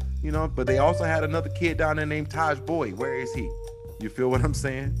lot of, you know, but they also had another kid down there named Taj Boyd. Where is he? You feel what I'm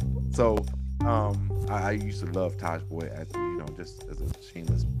saying? So, I used to love Taj Boyd, you know, just as a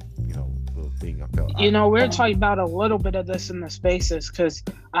shameless, you know, little thing I felt. You know, we're talking about a little bit of this in the spaces, because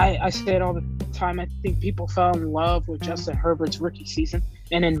I say it all the time. I think people fell in love with Justin Herbert's rookie season,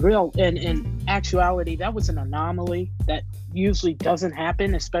 and in actuality, that was an anomaly that usually doesn't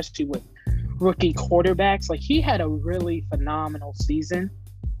happen, especially with rookie quarterbacks. Like, he had a really phenomenal season,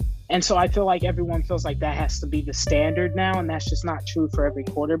 and so I feel like everyone feels like that has to be the standard now, and that's just not true for every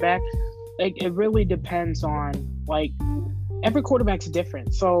quarterback. Like, it really depends on, like, every quarterback's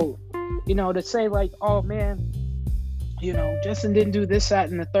different. So, you know, to say like, oh man, you know, Justin didn't do this, that,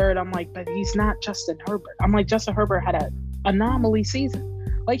 and the third, I'm like, but he's not Justin Herbert. I'm like, Justin Herbert had an anomaly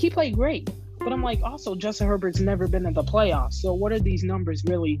season. Like, he played great, but I'm like, also Justin Herbert's never been in the playoffs. So what are these numbers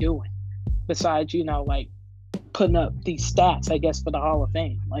really doing besides, you know, like putting up these stats, I guess, for the Hall of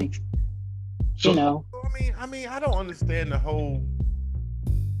Fame? Like, you know. I mean, I don't understand the whole.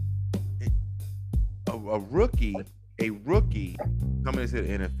 A rookie coming into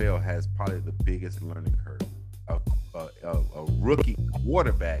the NFL has probably the biggest learning curve. A rookie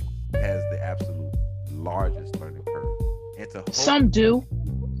quarterback has the absolute largest learning curve. And some do,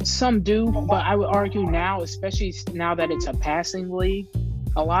 but I would argue now, especially now that it's a passing league,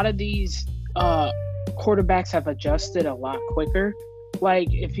 a lot of these quarterbacks have adjusted a lot quicker. Like,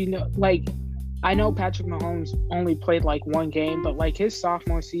 if you know, like, I know Patrick Mahomes only played like one game, but like his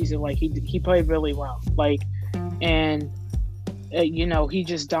sophomore season, like he played really well. Like, and you know, he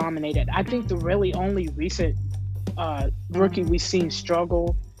just dominated. I think the really only recent rookie we've seen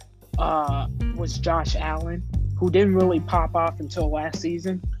struggle was Josh Allen, who didn't really pop off until last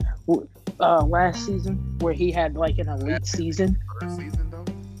season. Where he had like an elite season. Third season though,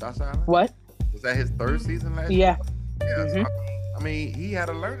 Josh Allen. What? Was that his third season last year? Yeah. Mm-hmm. I mean, he had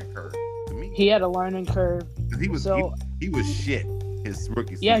a learning curve. He had a learning curve. He was shit his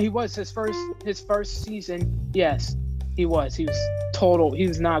rookie season. Yeah, he was his first season. Yes, he was. He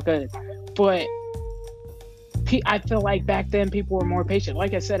was not good. But I feel like back then people were more patient.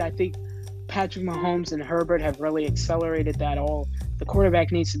 Like I said, I think Patrick Mahomes and Herbert have really accelerated that all. The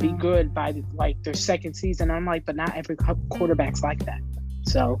quarterback needs to be good by like their second season. I'm like, but not every quarterback's like that.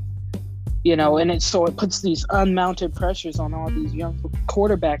 So you know, and it puts these unmounted pressures on all these young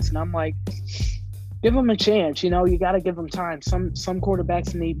quarterbacks, and I'm like, give them a chance. You know, you got to give them time. Some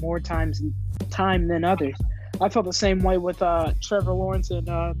quarterbacks need more time than others. I felt the same way with Trevor Lawrence and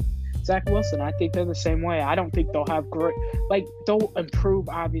Zach Wilson. I think they're the same way. I don't think they'll have they'll improve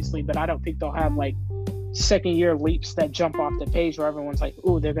obviously, but I don't think they'll have like second year leaps that jump off the page where everyone's like,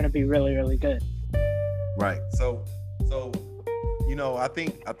 "Ooh, they're going to be really, really good." Right. So you know, I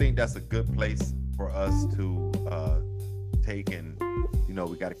think that's a good place for us to take, and you know,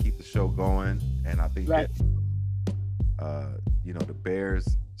 we got to keep the show going, and I think that you know, the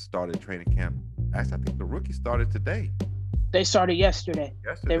Bears started training camp. Actually, I think the rookie started today. They started yesterday.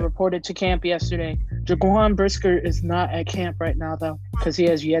 They reported to camp yesterday. Jaquan Brisker is not at camp right now, though, because he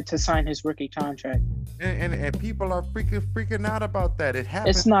has yet to sign his rookie contract. And people are freaking out about that. It happened.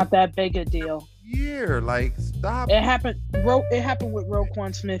 It's not that big a deal. Like, stop. It happened with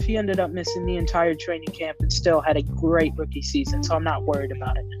Roquan Smith. He ended up missing the entire training camp and still had a great rookie season, so I'm not worried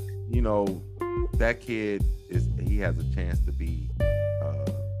about it. You know, that kid he has a chance to be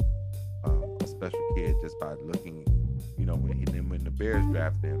a special kid just by looking. You know, when the Bears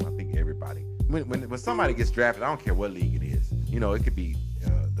drafted him, I think everybody when somebody gets drafted, I don't care what league it is. You know, it could be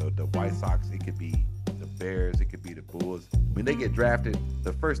the White Sox, it could be the Bears, it could be the Bulls. When they get drafted,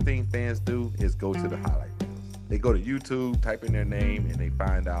 the first thing fans do is go to the highlight reels. They go to YouTube, type in their name, and they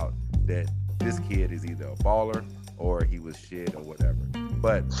find out that this kid is either a baller or he was shit or whatever.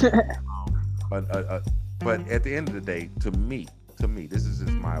 But but at the end of the day, to me, this is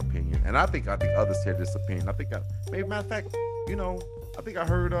just my opinion, and I think others share this opinion. Matter of fact, you know, I think I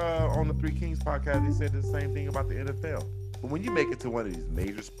heard on the Three Kings podcast, they said the same thing about the NFL. But when you make it to one of these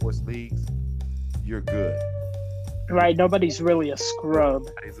major sports leagues, you're good. Right, nobody's really a scrub.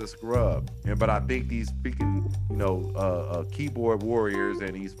 Nobody's a scrub. But I think these freaking, you know, keyboard warriors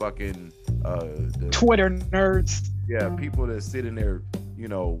and these fucking Twitter nerds. Yeah, people that sit in their, you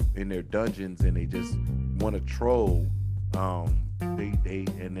know, in their dungeons and they just want to troll. They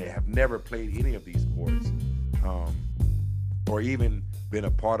have never played any of these sports, or even been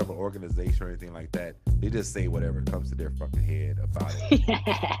a part of an organization or anything like that. They just say whatever comes to their fucking head about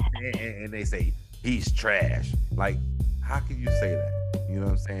it, and they say he's trash. Like, how can you say that? You know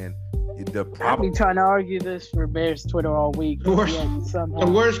what I'm saying? I've been trying to argue this for Bears Twitter all week. The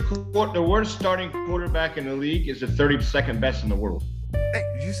worst starting quarterback in the league is the 32nd best in the world. Hey,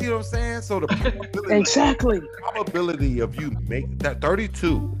 you see what I'm saying? So the probability of you make that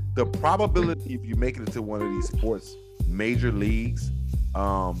 32, the probability of you making it to one of these sports major leagues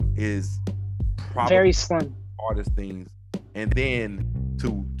is probably very slim. The hardest things. And then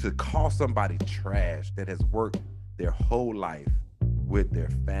to call somebody trash that has worked their whole life with their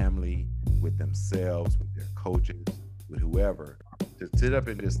family, with themselves, with their coaches, with whoever, to sit up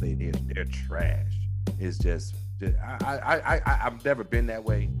and just say they're trash is just I've never been that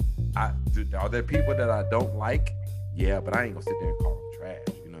way. Are there people that I don't like? Yeah, but I ain't gonna sit there and call them trash.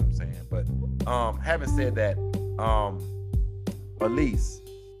 You know what I'm saying? But having said that, Alise,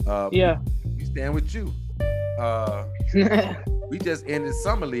 yeah, we stand with you. We just ended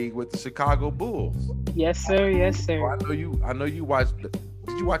summer league with the Chicago Bulls. Yes, sir. Yes, sir. So I know you watched.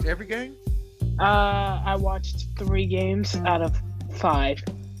 Did you watch every game? I watched 3 games out of 5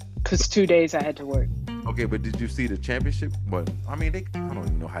 because 2 days I had to work. Okay, but did you see the championship? But I mean, I don't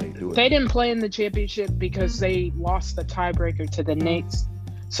even know how they do it. They didn't play in the championship because they lost the tiebreaker to the Knicks,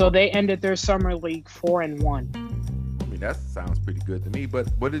 so they ended their summer league 4-1. I mean, that sounds pretty good to me. But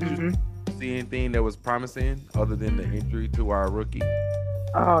what did you see anything that was promising other than the injury to our rookie?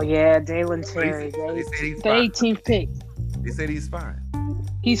 Oh yeah, Dalen Terry. They said he's the 18th pick. They said he's fine.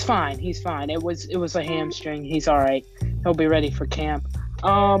 He's fine. It was a hamstring. He's all right. He'll be ready for camp.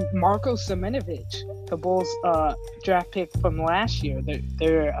 Marko Semenovic, the Bulls draft pick from last year.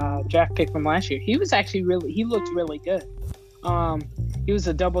 Their draft pick from last year. He was actually he looked really good. He was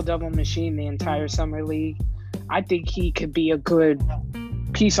a double-double machine the entire summer league. I think he could be a good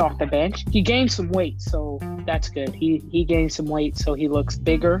piece off the bench. He gained some weight, so that's good. He gained some weight, so he looks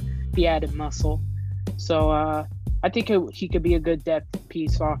bigger. He added muscle. So I think he could be a good depth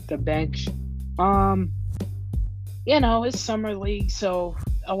piece off the bench. You know, it's summer league, so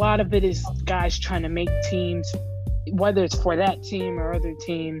a lot of it is guys trying to make teams, whether it's for that team or other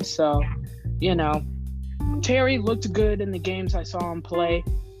teams. So, you know, Terry looked good in the games I saw him play.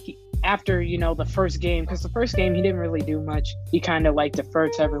 After, you know, the first game, because the first game he didn't really do much. He kind of like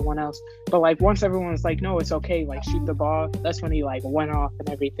deferred to everyone else. But like once everyone was like, no, it's okay, like shoot the ball, that's when he like went off and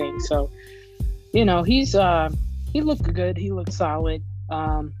everything. So, you know, he looked good. He looked solid.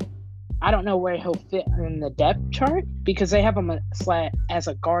 I don't know where he'll fit in the depth chart because they have him as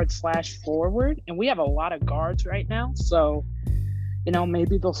a guard / forward, and we have a lot of guards right now. So,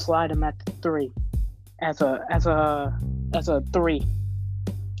 maybe they'll slide him at the 3 as a 3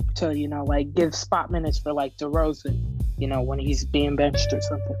 to like give spot minutes for like DeRozan, when he's being benched or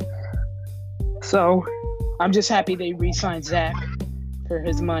something. So, I'm just happy they re-signed Zach for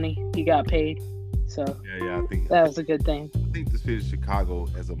his money. He got paid. So I think that was a good thing. I think the city of Chicago,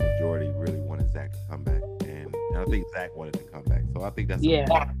 as a majority, really wanted Zach to come back, and I think Zach wanted to come back. So I think that's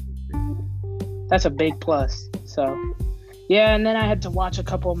that's a big plus. So and then I had to watch a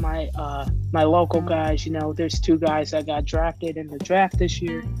couple of my my local guys. There's 2 guys that got drafted in the draft this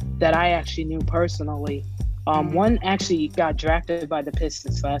year that I actually knew personally. One actually got drafted by the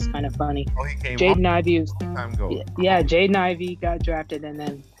Pistons, so that's kind of funny. Oh, he came. Jaden Ivey. Yeah, Jaden Ivey got drafted, and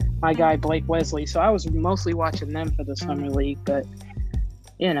then my guy Blake Wesley. So I was mostly watching them for the summer league, but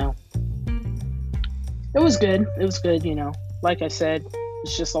it was good. It was good. Like I said,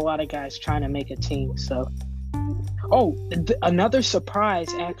 it's just a lot of guys trying to make a team. So, another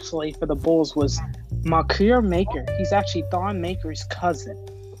surprise actually for the Bulls was Makir Maker. He's actually Thon Maker's cousin.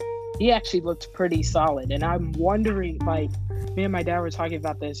 He actually looked pretty solid, and I'm wondering, like, me and my dad were talking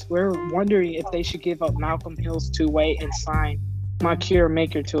about this. We're wondering if they should give up Malcolm Hill's 2-way and sign Makir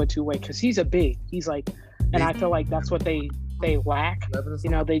Maker to a 2-way, because he's a big. He's like, and I feel like that's what they lack.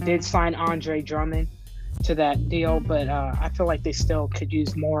 They did sign Andre Drummond to that deal, but I feel like they still could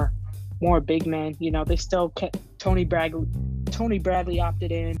use more big men. They still kept Tony Bradley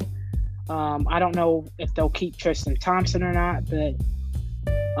opted in. I don't know if they'll keep Tristan Thompson or not, but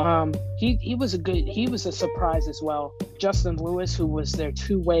he was a surprise as well. Justin Lewis, who was their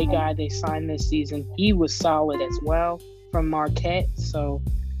 2-way guy they signed this season, he was solid as well from Marquette. So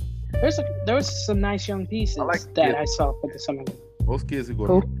there was some nice young pieces I saw for the summer. Most kids are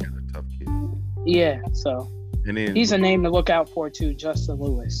going to be tough kids. Yeah, so and then he's a name to look out for too, Justin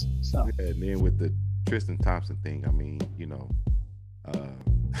Lewis. So and then with the Tristan Thompson thing, I mean,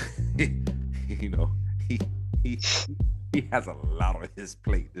 he has a lot on his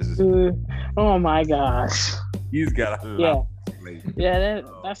plate. This is oh my gosh. He's got a lot on his plate. Yeah,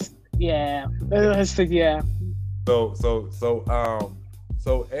 that's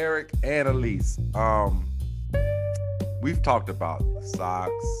So Eric and Alise, we've talked about the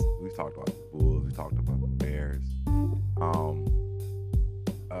Sox, we've talked about the Bulls, we talked about the Bears.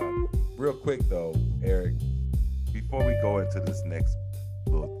 Real quick though, Eric, before we go into this next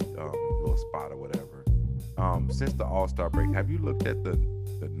little spot or whatever, since the All-Star break, have you looked at the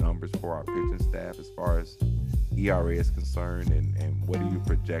numbers for our pitching staff as far as ERA is concerned, and what are you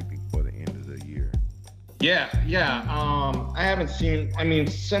projecting for the end of the year? Yeah. I haven't seen. I mean,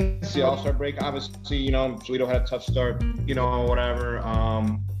 since the All-Star break, obviously, Toledo had a tough start. Whatever.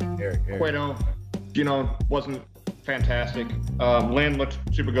 Eric. Cueto, wasn't fantastic. Lynn looked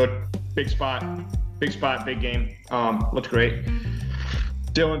super good. Big spot, big game. Looked great.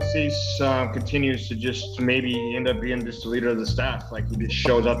 Dylan Cease continues to just maybe end up being just the leader of the staff. Like, he just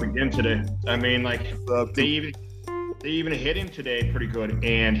shows up again today. I mean, like, they even hit him today pretty good,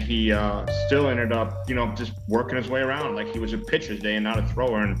 and he still ended up, just working his way around. Like, he was a pitcher today and not a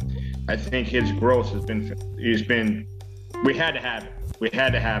thrower. And I think his growth we had to have it. We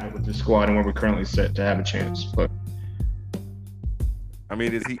had to have it with the squad and where we currently sit to have a chance. But I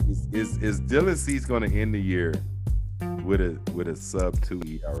mean, is Dylan Cease going to end the year with a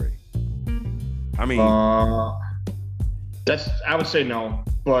sub-2 ERA? I mean, I would say no,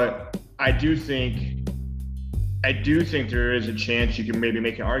 but I do think there is a chance you can maybe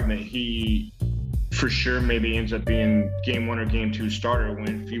make an argument. He for sure maybe ends up being game 1 or game 2 starter,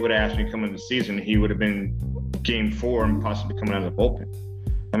 when if he would have asked me to come in the season, he would have been game 4 and possibly coming out of the bullpen.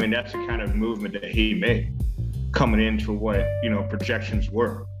 I mean, that's the kind of movement that he made coming into what, projections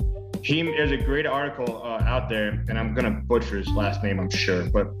were. There's a great article out there, and I'm going to butcher his last name, I'm sure,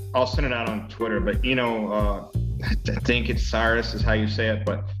 but I'll send it out on Twitter. But, I think it's Cyrus is how you say it,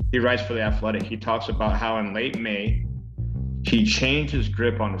 but he writes for The Athletic. He talks about how in late May, he changed his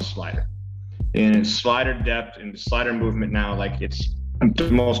grip on his slider. And his slider depth and slider movement now, like, it's the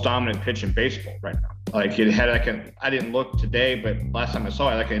most dominant pitch in baseball right now. Like, it had I didn't look today, but last time I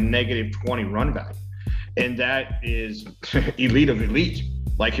saw it, like a -20 run value. And that is elite of elite.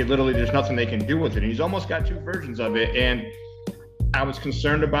 Like, it literally, there's nothing they can do with it. And he's almost got 2 versions of it. And I was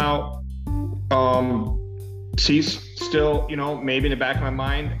concerned about Cease still, maybe in the back of my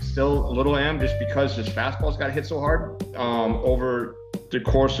mind, still a little am, just because his fastball's got hit so hard over the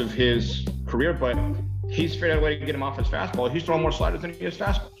course of his career. But he's figured out a way to get him off his fastball. He's throwing more sliders than he is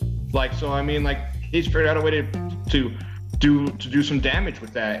fastballs. Like, so, I mean, like, he's figured out a way to do some damage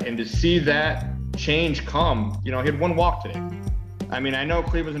with that, and to see that change come. He had one walk today. I mean, I know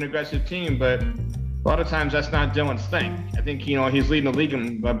Cleveland's an aggressive team, but a lot of times that's not Dylan's thing. I think he's leading the league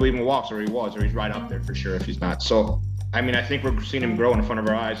in, I believe, in walks, or he's right up there for sure if he's not. So I mean, I think we're seeing him grow in front of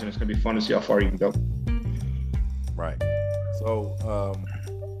our eyes, and it's going to be fun to see how far he can go. Right. So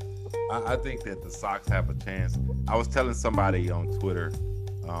I think that the Sox have a chance. I was telling somebody on Twitter,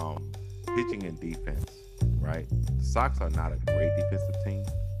 pitching and defense, right? The Sox are not a great defensive team,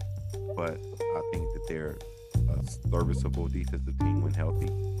 but I think that they're a serviceable defensive team when healthy.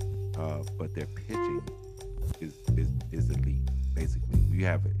 But their pitching is elite. Basically, you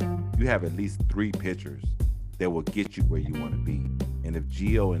have at least 3 pitchers that will get you where you want to be. And if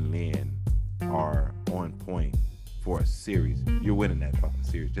Gio and Lynn are on point for a series, you're winning that fucking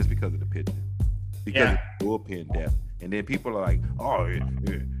series just because of the pitching, because of the bullpen depth. And then people are like, "Oh,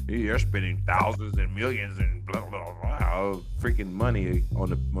 you're spending thousands and millions and blah blah blah, freaking money on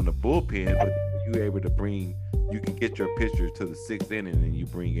the bullpen, but you're able to you can get your pitchers to the 6th inning, and you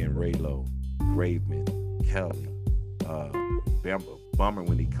bring in Raylo, Graveman, Kelly, Bummer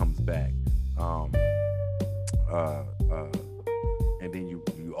when he comes back, and then you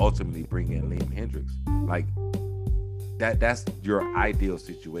ultimately bring in Liam Hendricks. Like that's your ideal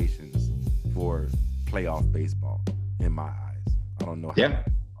situations for playoff baseball in my eyes. I don't know how you feel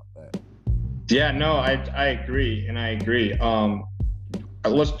about that. Yeah, no, I agree, and I agree.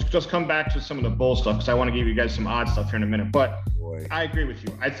 Let's just come back to some of the bull stuff, because I want to give you guys some odd stuff here in a minute. But I agree with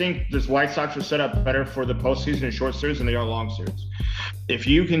you. I think this White Sox are set up better for the postseason and short series than they are long series. If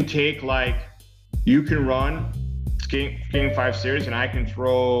you can take, you can run game 5 series, and I can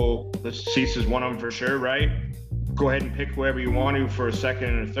throw the Cease is one of them for sure, right? Go ahead and pick whoever you want to for a second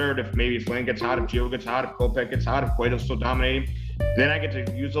and a third. If maybe Flynn gets hot, if Gio gets hot, if Kopech gets hot, if Cueto's still dominating, then I get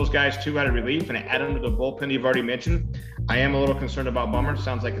to use those guys too out of relief and add them to the bullpen you've already mentioned. I am a little concerned about Bummer.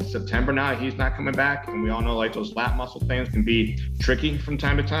 Sounds like it's September now. He's not coming back, and we all know those lat muscle things can be tricky from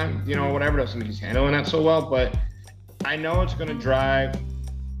time to time. Whatever. Doesn't mean he's handling that so well, but I know it's going to drive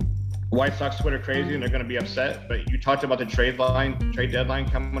White Sox Twitter crazy, and they're going to be upset. But you talked about the trade deadline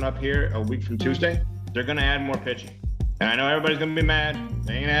coming up here a week from Tuesday. They're going to add more pitching. And I know everybody's going to be mad.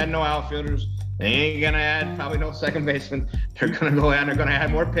 They ain't adding no outfielders. They ain't going to add probably no second baseman. They're going to go out and they're going to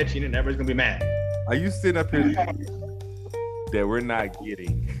add more pitching, and everybody's going to be mad. Are you sitting up here that we're not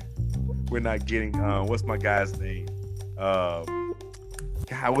getting what's my guy's name? God,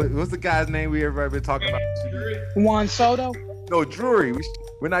 what's the guy's name everybody been talking about? Juan Soto? No, Drury.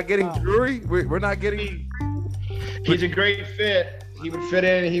 We're not getting Drury. We're not getting. He's a great fit. He would fit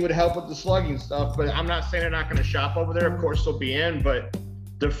in, and he would help with the slugging stuff. But I'm not saying they're not going to shop over there. Of course, they'll be in. But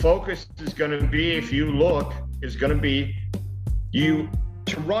the focus is going to be, if you look, is going to be you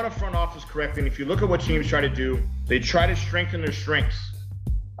to run a front office correctly. And if you look at what teams try to do, they try to strengthen their strengths.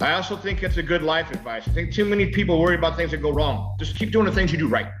 I also think it's a good life advice. I think too many people worry about things that go wrong. Just keep doing the things you do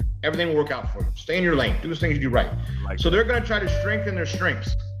right. Everything will work out for you. Stay in your lane. Do the things you do right. So they're going to try to strengthen their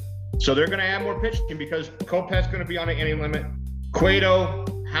strengths. So they're going to add more pitching, because Kopech's going to be on an inning limit. Cueto,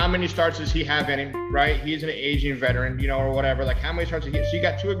 how many starts does he have in him, right? He's an aging veteran, or whatever. How many starts does he? So you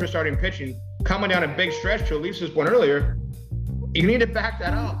got 2 of your starting pitching coming down a big stretch, to Alise's point earlier. You need to back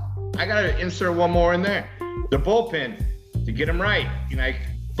that up. I got to insert one more in there. The bullpen, to get them right.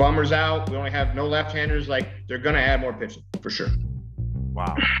 Bummer's out. We only have no left-handers. They're going to add more pitching for sure.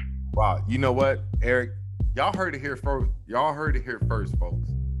 Wow. You know what, Eric? Y'all heard it here first. Folks.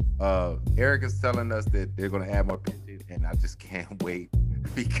 Eric is telling us that they're going to add more pitching, and I just can't wait,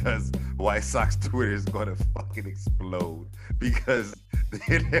 because White Sox Twitter is going to fucking explode, because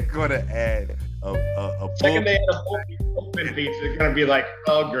they're going to add a second they add a bullpen piece, it's going to be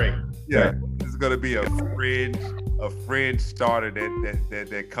oh, great. Yeah, it's going to be a fringe starter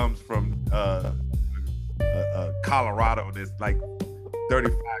that comes from Colorado, that's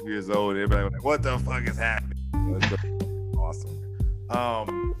 35 years old. Everybody like, what the fuck is happening? It's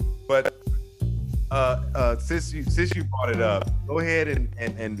awesome. But since you brought it up, go ahead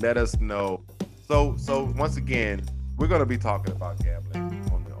and let us know. So once again, we're gonna be talking about gambling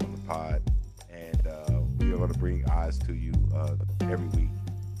on the pod, and we are gonna bring eyes to you every week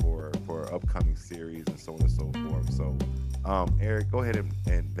for upcoming series and so on and so forth. So, Eric, go ahead and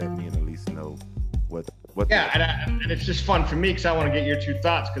let me and Alise know what. Yeah, and it's just fun for me, because I want to get your 2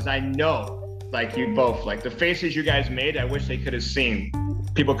 thoughts, because I know, you both, the faces you guys made, I wish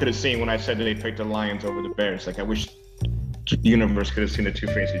people could have seen when I said that they picked the Lions over the Bears. I wish the universe could have seen the 2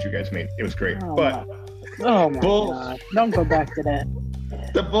 faces you guys made. It was great. Oh, but my Bulls, God. Don't go back to that.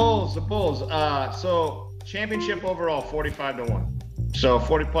 The Bulls. So championship overall, 45-1. So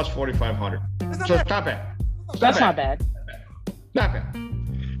 40 plus 4,500. So it's not bad. That's not bad. Not bad.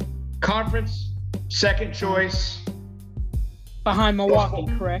 Conference, second choice. Behind Milwaukee,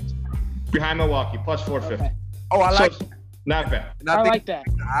 correct? Behind Milwaukee, plus 450. Okay. Oh, I like. So, not bad. And I think like that.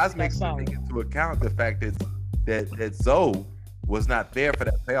 The odds make That's solid. take into account the fact that Zoe was not there for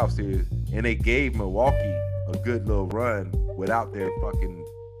that playoff series, and they gave Milwaukee a good little run without their fucking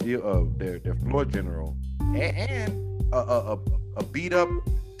their floor general and a beat up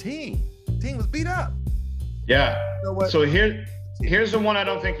team. The team was beat up. Yeah. You know what? So here's the one I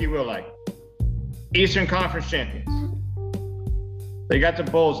don't think you will like. Eastern Conference champions. They got the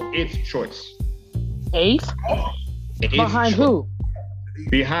Bulls' 8th choice. 8th? Eighth Behind choice. who?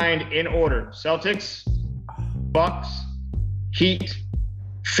 Behind in order: Celtics, Bucks, Heat,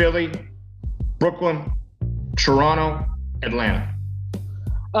 Philly, Brooklyn, Toronto, Atlanta.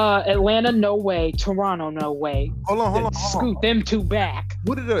 Atlanta, no way. Toronto, no way. Hold on. Scoot them two back.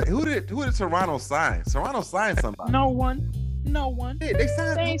 Who did Toronto sign? Toronto signed somebody. No one. They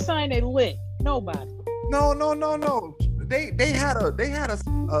signed. They ain't signed a lick. Nobody. No. They had a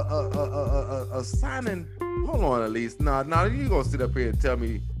signing. Hold on, Alise. No, you gonna sit up here and tell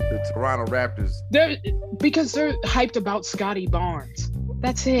me the Toronto Raptors? Because they're hyped about Scotty Barnes.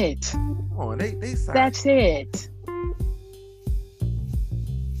 That's it. Oh, they signed. That's it.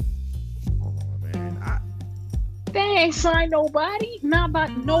 Hold on, man. They ain't signed nobody. Not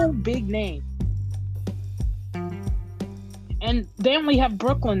about no big name. And they only have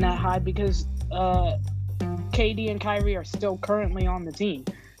Brooklyn that high because KD and Kyrie are still currently on the team.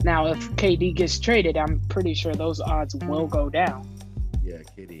 Now, if KD gets traded, I'm pretty sure those odds will go down. Yeah,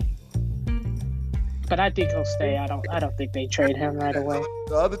 KD ain't going. But I think he'll stay. I don't think they trade him right away.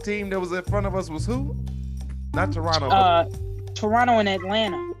 The other team that was in front of us was who? Not Toronto. Toronto and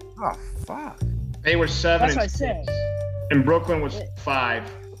Atlanta. Oh fuck. They were 7. That's what I said. And Brooklyn was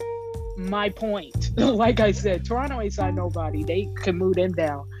 5. My point. Like I said, Toronto ain't signed nobody. They can move them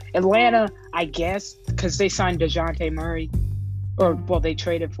down. Atlanta, I guess, because they signed DeJounte Murray. They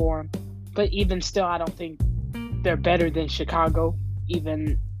traded for him. But even still, I don't think they're better than Chicago,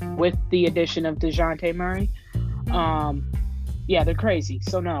 even with the addition of DeJounte Murray. Yeah, they're crazy.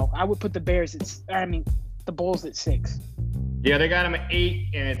 So, no, I would put the the Bulls at 6. Yeah, they got them at 8,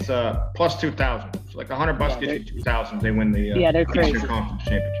 and it's plus 2,000. So like $100 gets you 2,000. They win the they're crazy. Eastern Conference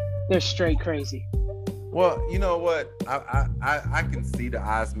championship. They're straight crazy. Well, you know what? I can see the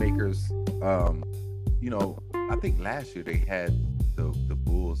odds makers. I think last year they had the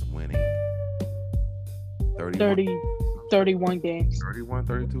Bulls winning 31 games. 31,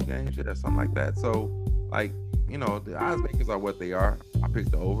 32 games, yeah, something like that. So, like, the odds makers are what they are. I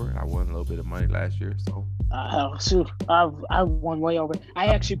picked the over, and I won a little bit of money last year. So, shoot, I won way over. I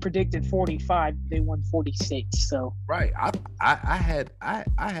actually predicted 45. They won 46. So, right, I had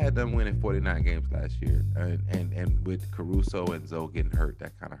them winning 49 games last year, and with Caruso and Zoe getting hurt,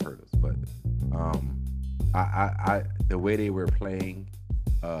 that kind of hurt us. But I the way they were playing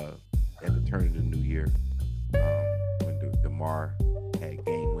at the turn of the new year, when DeMar had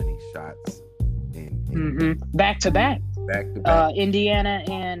game-winning shots in back to back, Indiana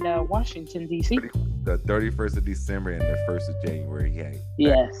and Washington D.C. The 31st of December and the 1st of January, he had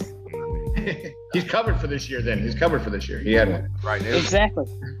yes. He's covered for this year. Then he's covered for this year. He had one. Right, exactly.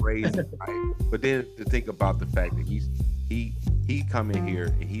 Crazy, right? But then to think about the fact that he come in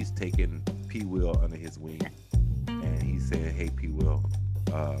here and he's taking P. Will under his wing, and he's saying, "Hey, P. Will,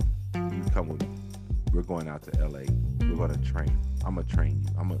 you come with me. We're going out to LA. We're gonna train. I'm gonna train you.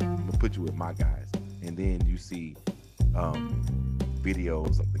 I'm gonna put you with my guys." And then you see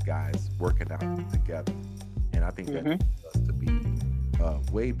videos of the guys working out together, and I think that needs us to be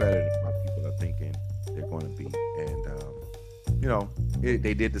way better than what people are thinking they're going to be. And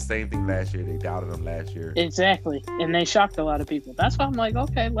they did the same thing last year. They doubted them last year. Exactly, and they shocked a lot of people. That's why I'm like,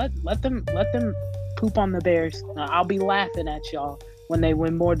 okay, let them poop on the Bears. I'll be laughing at y'all when they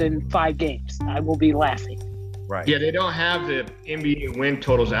win more than 5 games. I will be laughing. Right. Yeah, they don't have the NBA win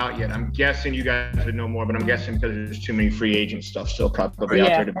totals out yet. I'm guessing you guys would know more, but I'm guessing because there's too many free agent stuff still probably out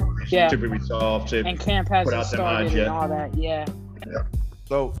there to be resolved. And camp hasn't started and all that. Yeah.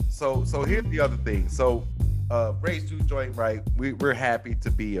 So here's the other thing. So Race Juke Joint, right? We're happy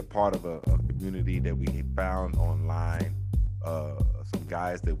to be a part of a community that we found online. Some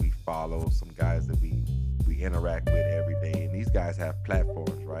guys that we follow, some guys that we interact with every day, and these guys have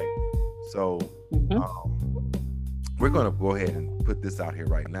platforms, right? So we're gonna go ahead and put this out here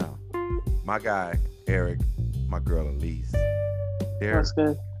right now. My guy Eric, my girl Alise, their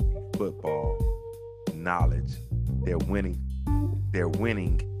football knowledge, their winning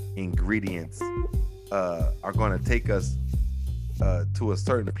ingredients are going to take us to a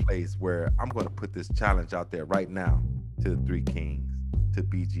certain place where I'm going to put this challenge out there right now. to the Three Kings, to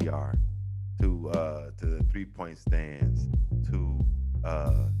BGR, to the 3-point stands, to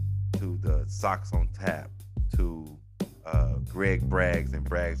the Socks on Tap, to Greg Braggs and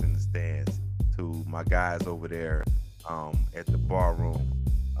Braggs in the Stands, to my guys over there at the bar room,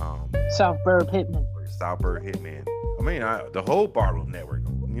 Southburg Hitman. I mean, the whole barroom network.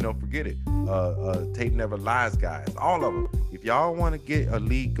 Forget it. Tape Never Lies guys, all of them. If y'all want to get a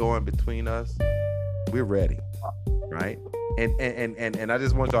league going between us, we're ready, right? And I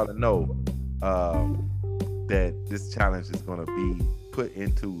just want y'all to know that this challenge is going to be put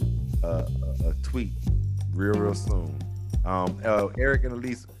into a tweet real soon. Eric and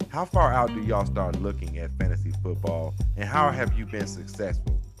Alise, how far out do y'all start looking at fantasy football, and how have you been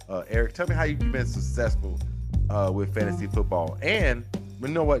successful? Eric, tell me how you've been successful with fantasy football. And you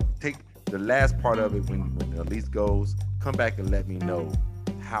know what? Take the last part of it when Alise goes. Come back and let me know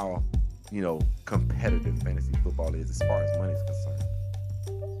how competitive fantasy football is as far as money is concerned.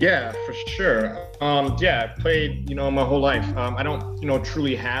 Yeah, for sure. I played my whole life. I don't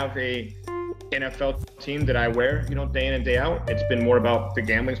truly have a NFL team that I wear day in and day out. It's been more about the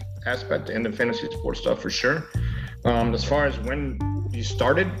gambling aspect and the fantasy sports stuff for sure. As far as when you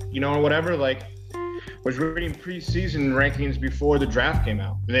started, or whatever, was reading preseason rankings before the draft came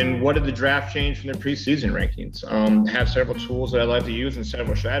out. And then what did the draft change from the preseason rankings? Have several tools that I like to use and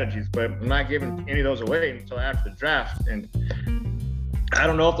several strategies, but I'm not giving any of those away until after the draft. And I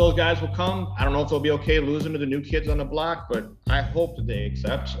don't know if those guys will come. I don't know if they'll be okay losing to the new kids on the block, but I hope that they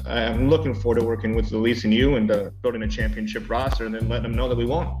accept. I'm looking forward to working with Alise and you and building a championship roster and then letting them know that we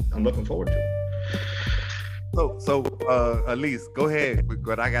won. I'm looking forward to it. So Alise, go ahead.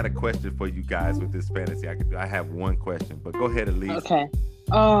 But I got a question for you guys with this fantasy. I have one question, but go ahead, Alise. Okay.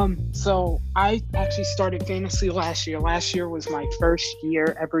 So I actually started fantasy last year. Last year was my first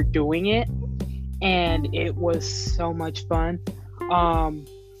year ever doing it, and it was so much fun. I'm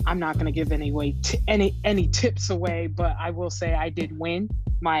not gonna give any tips away, but I will say I did win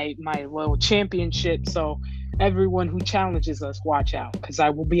my little championship. So everyone who challenges us, watch out, because I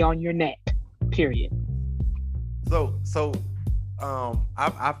will be on your neck. Period. So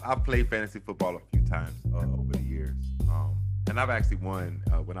I've played fantasy football a few times over the years, and I've actually won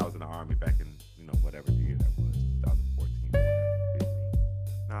when I was in the Army back in whatever the year that was, 2014 or whatever,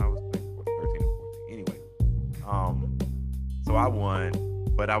 15. No, I was playing 13 or 14. Anyway, so I won,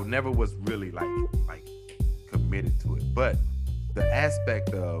 but I never was really like committed to it. But the aspect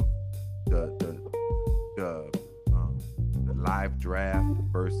of the live draft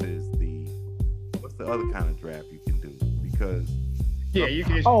versus what's the other kind of draft you can do? Because you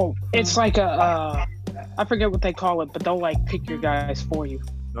can. It's like I forget what they call it, but they'll pick your guys for you.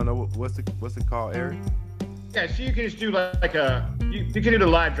 No, what's it called, Eric? Yeah, so you can just do you can do the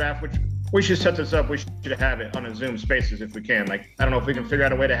live draft, which we should set this up. We should have it on a Zoom Spaces if we can. I don't know if we can figure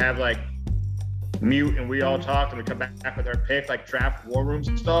out a way to have mute and we all talk and we come back with our pick, draft war rooms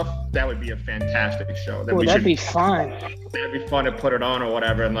and stuff. That would be a fantastic show. That'd be fun. That'd be fun to put it on or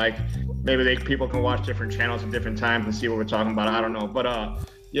whatever, and maybe people can watch different channels at different times and see what we're talking about. I don't know, but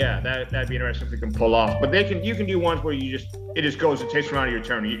that'd be interesting if we can pull off. But you can do ones where it just goes, it takes around your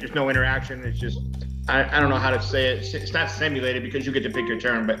turn. There's no interaction. It's just I don't know how to say it. It's not simulated because you get to pick your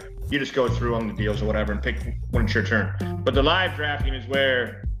turn, but you just go through on the deals or whatever and pick when it's your turn. But the live drafting is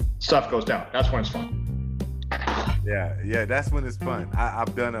where stuff goes down. That's when it's fun. Yeah, that's when it's fun.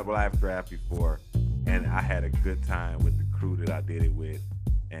 I've done a live draft before, and I had a good time with the crew that I did it with,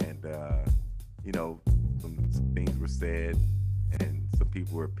 and some things were said, and some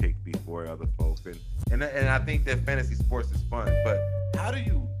people were picked before other folks, and I think that fantasy sports is fun. But how do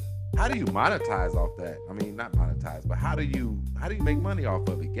you monetize off that? I mean, not monetize, but how do you make money off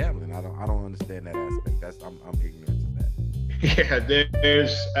of it? Gambling. I don't understand that aspect. I'm ignorant to that. Yeah,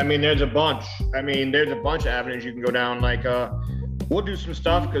 there's a bunch. There's a bunch of avenues you can go down. We'll do some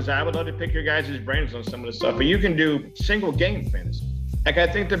stuff because I would love to pick your guys' brains on some of the stuff. But you can do single game fantasy. I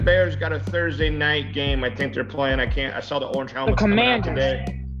think the Bears got a Thursday night game. I think they're playing. I saw the orange helmet coming out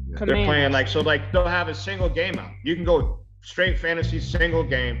today. They're playing they'll have a single game out. You can go straight fantasy single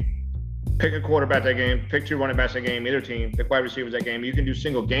game. Pick a quarterback that game, pick 2 running backs that game, either team, pick wide receivers that game. You can do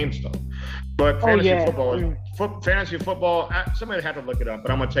single game stuff. But fantasy football, somebody would have to look it up,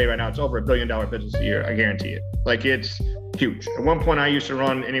 but I'm going to tell you right now, it's over $1 billion business a year. I guarantee it. It's huge. At one point, I used to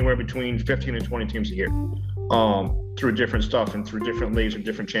run anywhere between 15 and 20 teams a year through different stuff and through different leagues and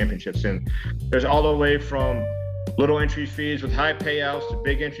different championships. And there's all the way from little entry fees with high payouts to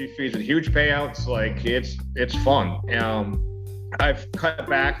big entry fees with huge payouts. It's fun. I've cut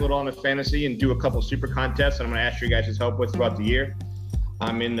back a little on the fantasy and do a couple super contests that I'm going to ask you guys' help with throughout the year.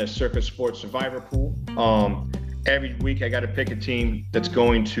 I'm in the Circus Sports Survivor pool. every week I got to pick a team that's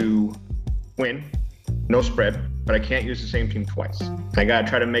going to win, no spread, but I can't use the same team twice. I got to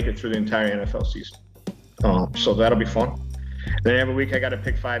try to make it through the entire NFL season. So that'll be fun. Then every week I got to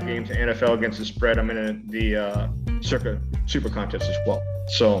pick 5 games in NFL against the spread. I'm in the Circa Super Contest as well.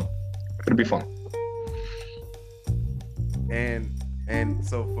 So it'll be fun. And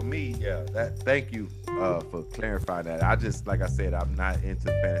so for me, thank you for clarifying that. I just, like I said, I'm not into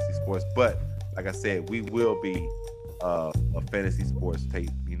fantasy sports, but like I said, we will be a fantasy sports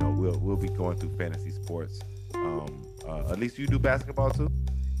tape. You know, we'll be going through fantasy sports. At least you do basketball too?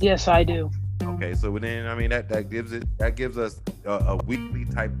 Yes, I do. Okay, so then I mean that gives us a weekly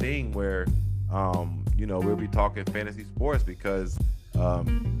type thing where you know, we'll be talking fantasy sports because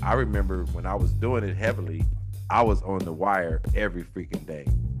I remember when I was doing it heavily, I was on the wire every freaking day,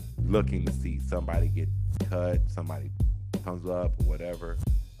 looking to see somebody get cut, somebody comes up or whatever.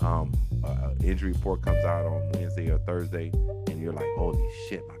 Injury report comes out on Wednesday or Thursday, and you're like, holy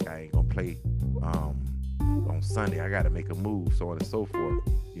shit, my guy ain't gonna play on Sunday. I got to make a move, so on and so forth.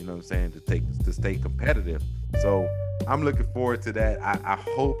 You know what I'm saying? To stay competitive. So I'm looking forward to that. I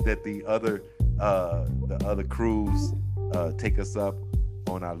hope that the other crews take us up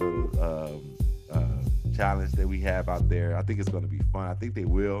on our little challenge that we have out there. I think it's going to be fun. I think they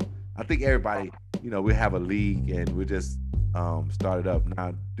will. I think everybody, you know, we have a league and we just started up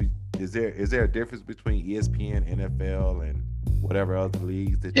now. Is there a difference between ESPN, NFL, and whatever other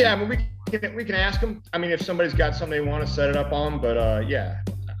leagues that? Yeah, I mean, we can ask them. I mean, if somebody's got something they want to set it up on, but yeah,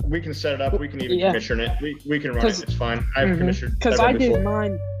 we can set it up. We can even commission it. We can run it. It's fine. I've commissioned because I did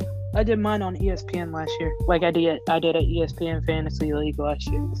mine. I did mine on ESPN last year. Like I did an ESPN Fantasy League last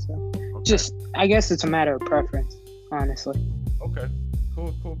year. So just, I guess it's a matter of preference, honestly. Okay,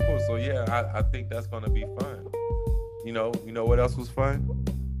 cool. So yeah, I think that's gonna be fun. You know what else was fun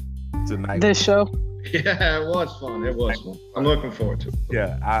tonight? This show. Yeah, it was fun. I'm looking forward to it.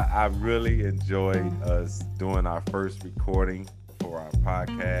 Yeah, I really enjoyed us doing our first recording for our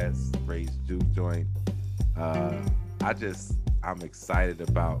podcast, Raise Juke Joint. I'm excited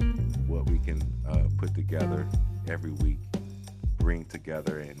about what we can put together every week, bring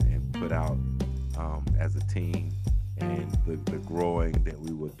together and put out as a team, and the growing that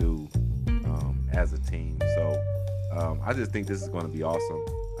we will do as a team. So I just think this is going to be awesome.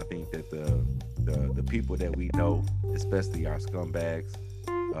 I think that the people that we know, especially our scumbags,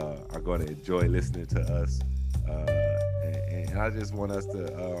 are going to enjoy listening to us. And I just want us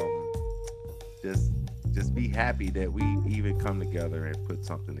to just be happy that we even come together and put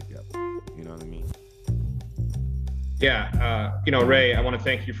something together. You know what I mean? Yeah. Ray, I want to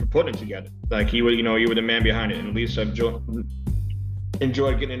thank you for putting it together. Like you were the man behind it, and Alise, I've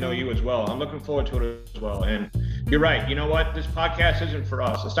enjoyed getting to know you as well. I'm looking forward to it as well. And you're right. You know what? This podcast isn't for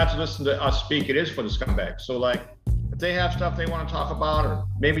us. It's not to listen to us speak. It is for the scumbags. So like, if they have stuff they want to talk about, or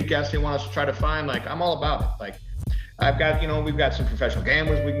maybe guests they want us to try to find, like, I'm all about it. Like, I've got, we've got some professional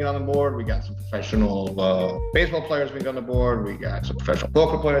gamblers we can get on the board. We got some professional baseball players we can get on the board. We got some professional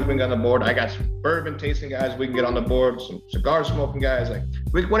poker players we can get on the board. I got some bourbon tasting guys we can get on the board. Some cigar smoking guys, like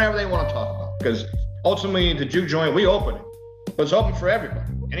whatever they want to talk about. Because ultimately, the Juke Joint, we open it, but it's open for everybody.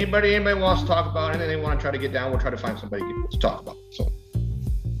 Anybody wants to talk about anything they want to try to get down, we'll try to find somebody to talk about. So,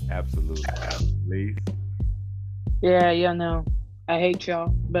 absolutely. Yeah, no, I hate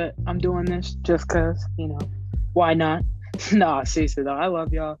y'all, but I'm doing this just because, why not? No, seriously though, I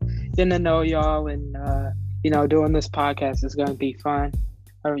love y'all. Getting to know y'all and, doing this podcast is going to be fun.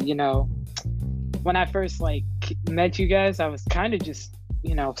 When I first met you guys, I was kind of just,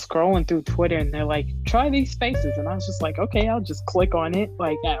 scrolling through Twitter and they're like, try these spaces. And I was just like, okay, I'll just click on it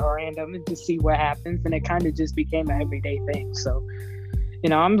at random and just see what happens. And it kind of just became an everyday thing. So,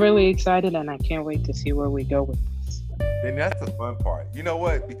 I'm really excited and I can't wait to see where we go with this. Then that's the fun part. You know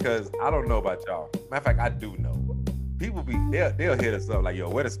what? Because I don't know about y'all. Matter of fact, I do know. People they'll hit us up like, yo,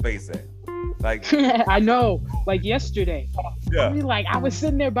 where the space at? Like, I know. Like yesterday. Yeah. I mean, I was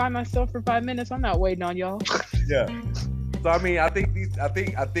sitting there by myself for 5 minutes. I'm not waiting on y'all. Yeah. So I mean, I think that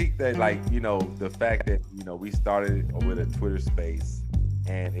the fact that we started with a Twitter space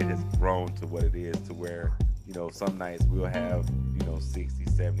and it has grown to what it is, to where some nights we'll have 60,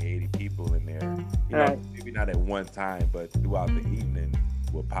 70, 80 people in there. Right. Maybe not at one time, but throughout the evening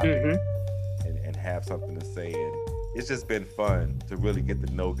we'll pop in and have something to say. And it's just been fun to really get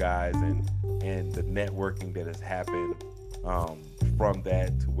to know guys and the networking that has happened from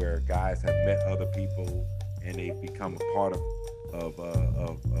that, to where guys have met other people and they've become a part of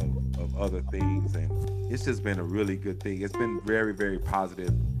other things, and it's just been a really good thing. It's been very, very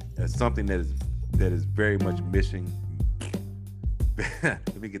positive. It's something that is very much mission.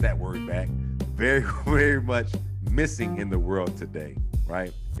 Let me get that word back. Very, very much missing in the world today,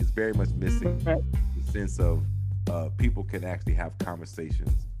 right? It's very much missing the sense of people can actually have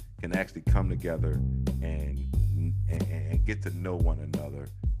conversations, can actually come together and get to know one another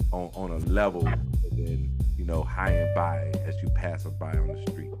on a level than, you know, high and by as you pass them by on the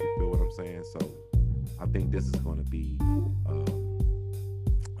street. You feel what I'm saying? So I think this is going to be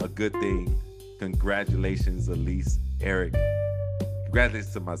a good thing. Congratulations, Alise, Eric.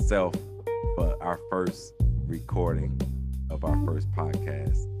 Congratulations to myself for our first recording of our first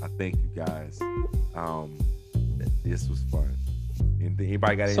podcast. I thank you guys. This was fun.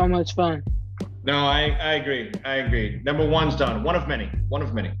 Anybody got so much fun? No, I agree. Number one's done. One of many. One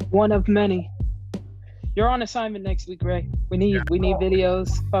of many. You're on assignment next week, Ray. We need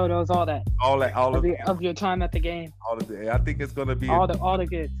videos, photos, all that. All of your time at the game. I think it's gonna be all the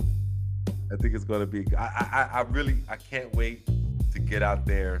goods. I think it's gonna be. I can't wait to get out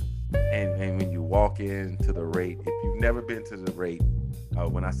there and when you walk into the rate. If you've never been to the rate,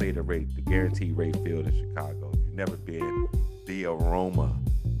 when I say the rate, the guaranteed rate field in Chicago. If you've never been, the aroma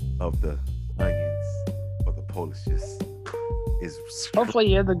of the onions or the Polishes is. Hopefully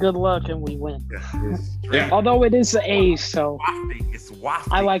you have the good luck and we win. Yeah. Although it is the A's, so it's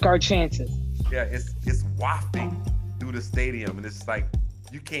wafting. I like our chances. Yeah, it's wafting through the stadium, and it's like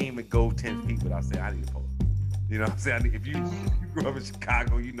you can't even go 10 feet without saying I need a Polish. You know what I'm saying? If you grew up in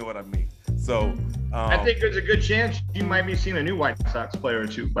Chicago, you know what I mean. So I think there's a good chance you might be seeing a new White Sox player or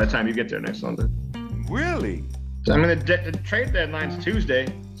two by the time you get there next Sunday. Really? So, I mean, the trade deadline's Tuesday,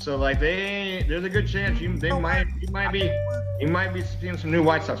 so like there's a good chance you might be seeing some new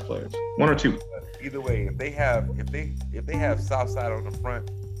White Sox players, one or two. Either way, if they have Southside on the front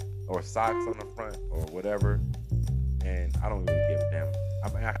or Sox on the front or whatever, and I don't really give a damn. I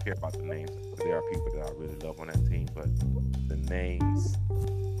mean, I care about the names because there are people that I really love on that team, but the names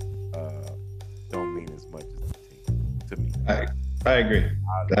don't mean as much as the team to me. I agree.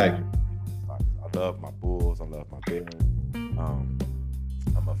 I love my Bulls. I love my Bears.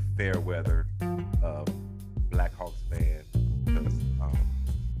 I'm a fair weather Blackhawks fan because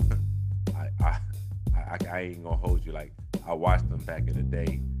I ain't gonna hold you. Like, I watched them back in the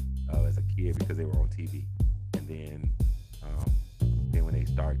day as a kid because they were on TV, and then when they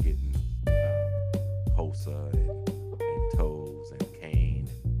start getting Hosa and Toes and Kane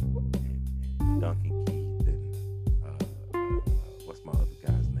and Duncan Keith and what's my other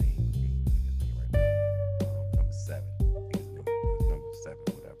guy's name? I can't think of his name right now. Number 7. I think his name was number 7,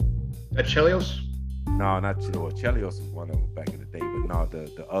 whatever. Chelios? No, not Chelios. Chelios was one of them back in the day, but no,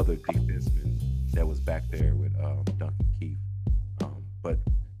 the other defenseman that was back there with Duncan Keith. But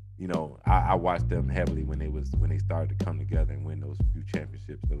you know, I watched them heavily when they started to come together and win those few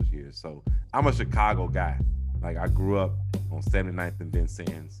championships those years. So I'm a Chicago guy. Like, I grew up on 79th and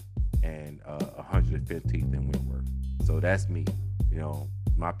Vincennes and 115th and Wentworth. So that's me. You know,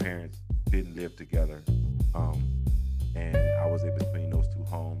 my parents didn't live together, and I was in between those two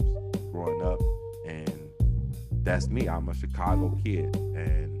homes growing up, and that's me. I'm a Chicago kid,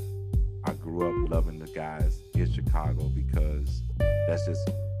 and I grew up loving the guys in Chicago because that's just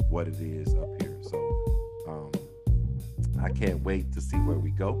what it is up here. So I can't wait to see where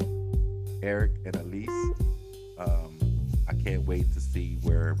we go, Eric and Alise. I can't wait to see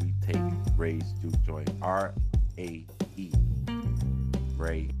where we take Ray's Juke Joint. R-A-E.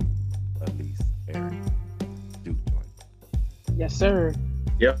 Ray, Alise, Eric, Juke Joint. Yes, sir.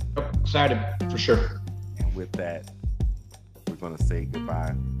 Yep, excited for sure. And with that, we're gonna say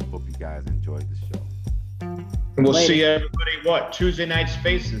goodbye. Hope you guys enjoyed the show. And we'll see everybody, Tuesday night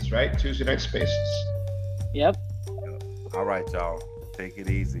spaces, right? Tuesday night spaces. Yep. All right, y'all. Take it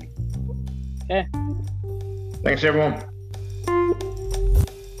easy. Okay. Thanks, everyone.